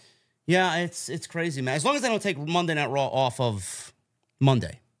 Yeah, it's crazy, man. As long as they don't take Monday Night Raw off of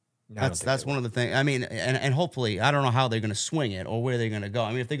Monday. That's one of the things. I mean, and hopefully, I don't know how they're going to swing it or where they're going to go.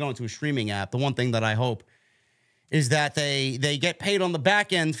 I mean, if they go into a streaming app, the one thing that I hope is that they get paid on the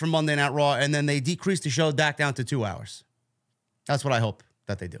back end for Monday Night Raw, and then they decrease the show back down to 2 hours. That's what I hope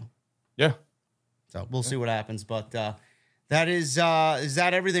that they do. Yeah. So we'll see what happens. But that is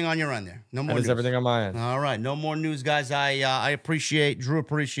that everything on your end there? No more. That is everything on my end. All right, no more news, guys. I appreciate Drew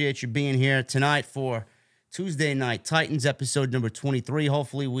you being here tonight for Tuesday Night Titans episode number 23.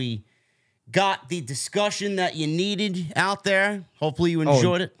 Hopefully we got the discussion that you needed out there. Hopefully you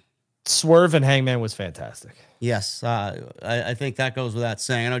enjoyed it. Swerve and Hangman was fantastic. Yes, I think that goes without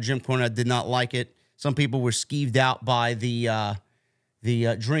saying. I know Jim Cornette did not like it. Some people were skeeved out by the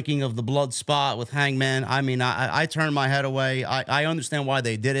drinking of the blood spot with Hangman. I mean, I turned my head away. I understand why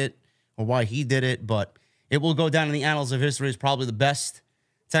they did it or why he did it, but it will go down in the annals of history as probably the best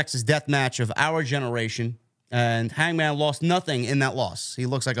Texas death match of our generation. And Hangman lost nothing in that loss. He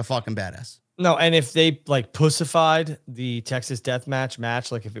looks like a fucking badass. No, and if they like pussified the Texas death match,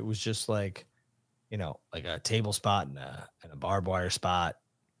 like if it was just like like a table spot and a barbed wire spot,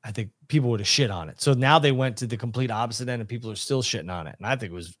 I think people would have shit on it. So now they went to the complete opposite end and people are still shitting on it. And I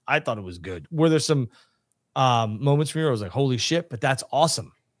thought it was good. Were there some moments for me where I was like, holy shit, but that's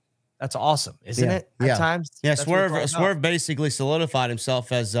awesome. That's awesome, isn't it? At times. Yeah, Swerve basically solidified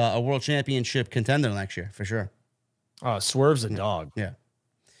himself as a world championship contender next year, for sure. Oh, Swerve's a dog. Yeah.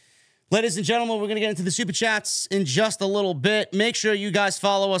 Ladies and gentlemen, we're going to get into the super chats in just a little bit. Make sure you guys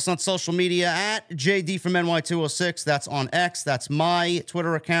follow us on social media at JD from NY206. That's on X. That's my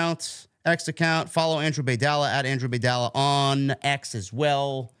Twitter account, X account. Follow Andrew Baydala at Andrew Baydala on X as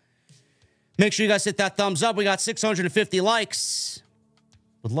well. Make sure you guys hit that thumbs up. We got 650 likes.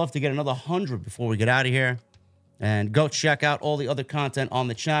 Would love to get another 100 before we get out of here. And go check out all the other content on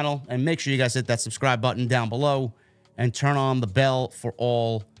the channel. And make sure you guys hit that subscribe button down below and turn on the bell for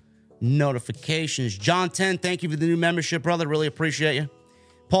all notifications. John 10, thank you for the new membership, brother. Really appreciate you.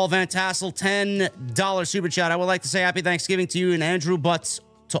 Paul Van Tassel, $10 super chat. I would like to say happy Thanksgiving to you and Andrew, but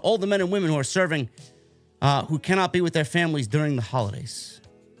to all the men and women who are serving, who cannot be with their families during the holidays.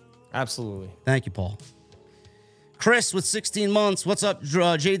 Absolutely. Thank you, Paul. Chris with 16 months. What's up,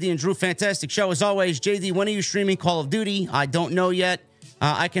 JD and Drew? Fantastic show as always. JD, when are you streaming Call of Duty? I don't know yet.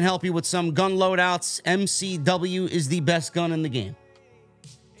 I can help you with some gun loadouts. MCW is the best gun in the game.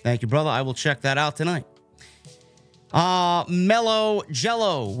 Thank you, brother. I will check that out tonight. Mellow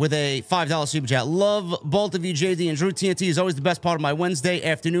Jello with a $5 super chat. Love both of you, JD and Drew. TNT is always the best part of my Wednesday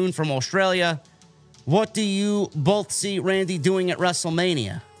afternoon from Australia. What do you both see Randy doing at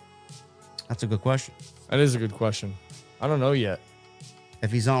WrestleMania? That's a good question. That is a good question. I don't know yet.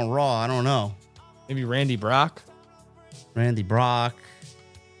 If he's on Raw, I don't know. Maybe Randy Brock? Randy Brock.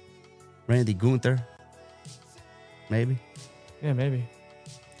 Randy Gunther. Maybe. Yeah, maybe.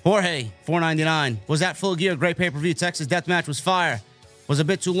 Jorge, $4.99. Was that Full Gear? Great pay-per-view. Texas Deathmatch was fire. Was a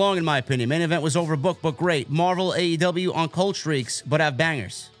bit too long, in my opinion. Main event was overbooked, but great. Marvel AEW on cold streaks, but have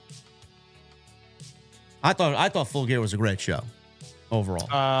bangers. I thought Full Gear was a great show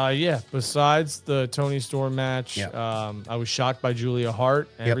overall. Yeah. Besides the Tony Storm match, I was shocked by Julia Hart,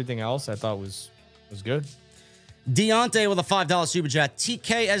 and everything else I thought was good. Deontay with a $5 super chat.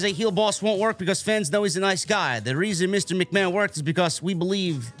 TK as a heel boss won't work because fans know he's a nice guy. The reason Mr. McMahon worked is because we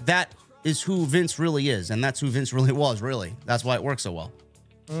believe that is who Vince really is, and that's who Vince really was, really. That's why it works so well.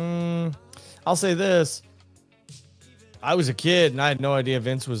 I'll say this. I was a kid, and I had no idea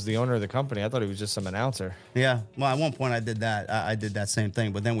Vince was the owner of the company. I thought he was just some announcer. Yeah. Well, at one point I did that. I did that same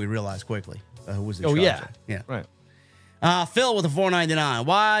thing, but then we realized quickly who was in charge. Yeah. Right. Phil with a $4.99.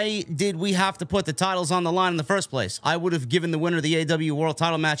 Why did we have to put the titles on the line in the first place? I would have given the winner the AEW World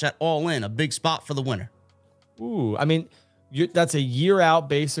Title match at All In, a big spot for the winner. Ooh, I mean, that's a year out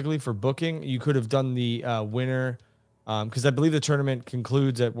basically for booking. You could have done the winner because I believe the tournament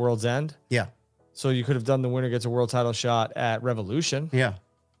concludes at World's End. Yeah. So you could have done the winner gets a world title shot at Revolution. Yeah.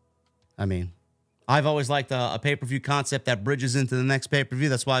 I mean, I've always liked a pay-per-view concept that bridges into the next pay-per-view.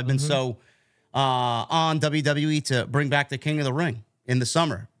 That's why I've been so on WWE to bring back the King of the Ring in the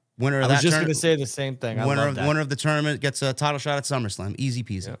summer. Winner of that. I was just going to say the same thing. Winner of the tournament gets a title shot at SummerSlam. Easy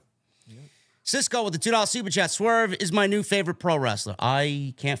peasy. Yep. Cisco with the $2 super chat. Swerve is my new favorite pro wrestler.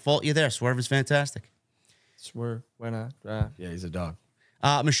 I can't fault you there. Swerve is fantastic. Swerve when I drive. Yeah, he's a dog.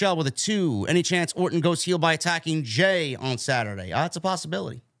 Michelle with a 2. Any chance Orton goes heel by attacking Jay on Saturday? It's a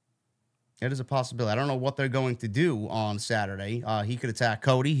possibility. It is a possibility. I don't know what they're going to do on Saturday. He could attack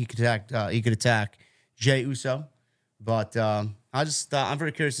Cody. He could attack Jey Uso. But I'm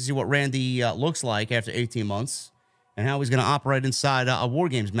very curious to see what Randy looks like after 18 months and how he's going to operate inside a War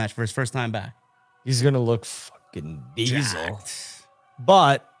Games match for his first time back. He's going to look fucking diesel. Jacked.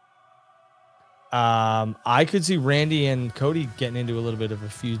 But I could see Randy and Cody getting into a little bit of a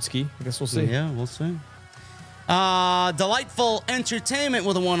feud ski. I guess we'll see. Yeah, we'll see. Delightful Entertainment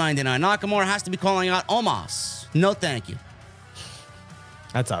with a $1.99. Nakamura has to be calling out Omos. No, thank you.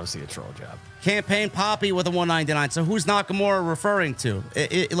 That's obviously a troll job. Campaign Poppy with a $1.99. So who's Nakamura referring to?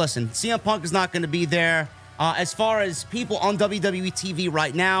 Listen, CM Punk is not going to be there. As far as people on WWE TV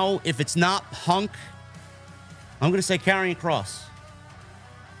right now, if it's not Punk, I'm going to say Karrion Kross.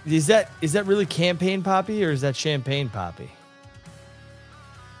 Is that really Campaign Poppy or is that Champagne Poppy?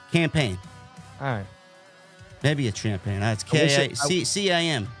 Campaign. All right. Maybe it's Champagne. That's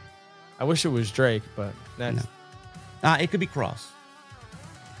C-A-M. I wish it was Drake, but next. No. It could be Cross.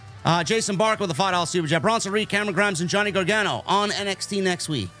 Jason Barker with a $5 super chat. Bronson Reed, Cameron Grimes, and Johnny Gargano on NXT next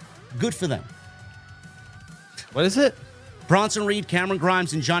week. Good for them. What is it? Bronson Reed, Cameron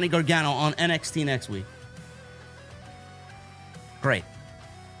Grimes, and Johnny Gargano on NXT next week. Great.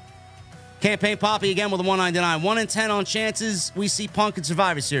 Campaign Poppy again with a $1.99. 1 in 10 on chances we see Punk in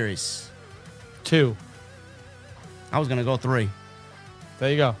Survivor Series. 2. I was going to go 3. There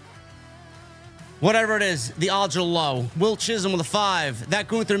you go. Whatever it is, the odds are low. Will Chisholm with a 5. That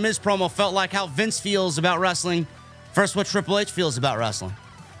Gunther Miz promo felt like how Vince feels about wrestling. First, what Triple H feels about wrestling.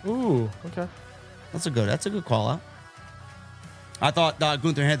 Ooh, okay. That's a good call out. I thought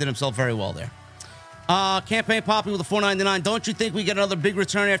Gunther handled himself very well there. Campaign Poppy with a $4.99. Don't you think we get another big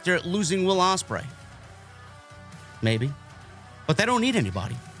return after losing Will Ospreay? Maybe. But they don't need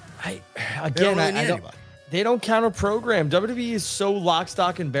anybody. They don't counter program. WWE is so lock,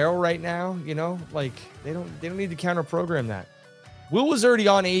 stock, and barrel right now. You know, like they don't need to counter program that. Will was already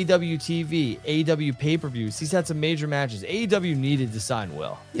on AEW TV, AEW pay-per-views. He's had some major matches. AEW needed to sign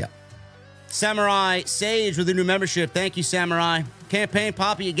Will. Yeah. Samurai Sage with a new membership. Thank you, Samurai. Campaign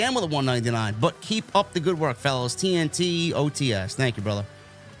Poppy again with a $1.99. But keep up the good work, fellas. TNT OTS. Thank you, brother.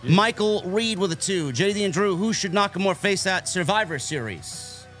 Yeah. Michael Reed with a 2. JD and Drew, who should Nakamura face at Survivor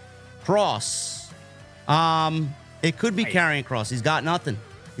Series? Cross. It could be Karrion Cross. He's got nothing.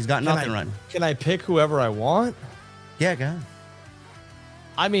 He's got nothing right now. Can I pick whoever I want? Yeah, go ahead.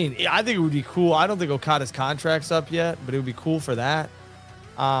 I mean, I think it would be cool. I don't think Okada's contract's up yet, but it would be cool for that.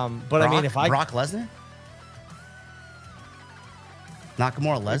 But I mean, if Brock Lesnar?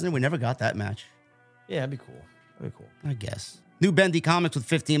 Nakamura Lesnar? We never got that match. Yeah, that'd be cool. That'd be cool. I guess. New Bendy Comics with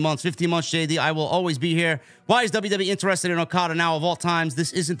 15 months. 15 months, JD. I will always be here. Why is WWE interested in Okada now of all times?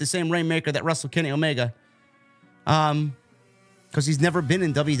 This isn't the same Rainmaker that wrestled Kenny Omega. Because he's never been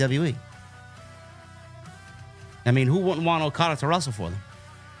in WWE. I mean, who wouldn't want Okada to wrestle for them?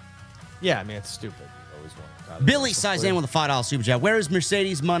 Yeah, I mean, it's stupid. You always want Okada. Billy Sizan with a $5 super chat. Where is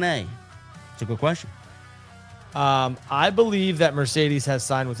Mercedes Moné? It's a good question. I believe that Mercedes has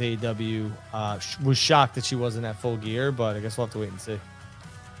signed with AEW. Was shocked that she wasn't at Full Gear, but I guess we'll have to wait and see.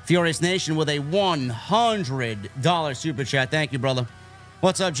 Furious Nation with a $100 super chat. Thank you, brother.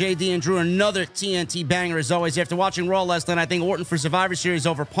 What's up, JD and Drew? Another TNT banger as always. After watching Raw last night, I think Orton for Survivor Series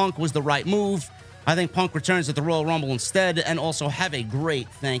over Punk was the right move. I think Punk returns at the Royal Rumble instead, and also have a great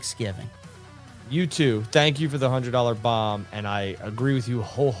Thanksgiving. You too. Thank you for the $100 bomb, and I agree with you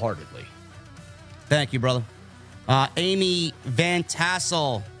wholeheartedly. Thank you, brother. Amy Van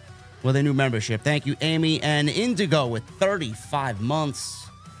Tassel with a new membership. Thank you, Amy. And Indigo with 35 months.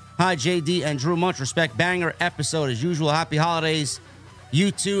 Hi, JD and Drew. Much respect. Banger episode as usual. Happy holidays.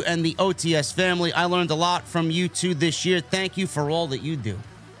 You two and the OTS family. I learned a lot from you two this year. Thank you for all that you do.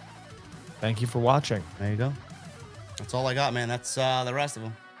 Thank you for watching. There you go. That's all I got, man. That's the rest of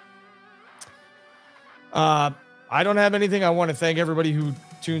them. I don't have anything. I want to thank everybody who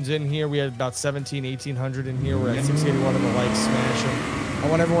tunes in here. We had about 1,800 in here. We're at 681 on the likes. Smash them. I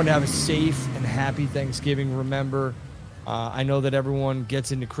want everyone to have a safe and happy Thanksgiving. Remember, I know that everyone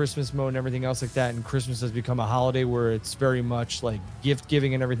gets into Christmas mode and everything else like that, and Christmas has become a holiday where it's very much like gift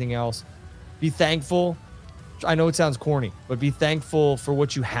giving and everything else. Be thankful. I know it sounds corny, but be thankful for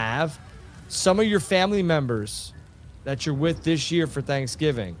what you have. Some of your family members that you're with this year for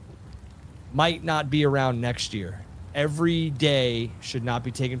Thanksgiving might not be around next year. Every day should not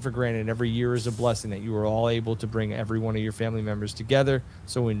be taken for granted. Every year is a blessing that you are all able to bring every one of your family members together.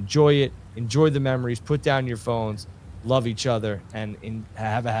 So enjoy it. Enjoy the memories. Put down your phones. Love each other. And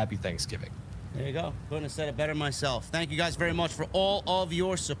have a happy Thanksgiving. There you go. Couldn't have said it better myself. Thank you guys very much for all of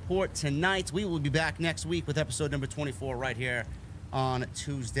your support tonight. We will be back next week with episode number 24 right here on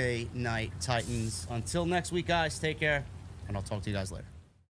Tuesday Night Titans. Until next week, guys, take care, and I'll talk to you guys later.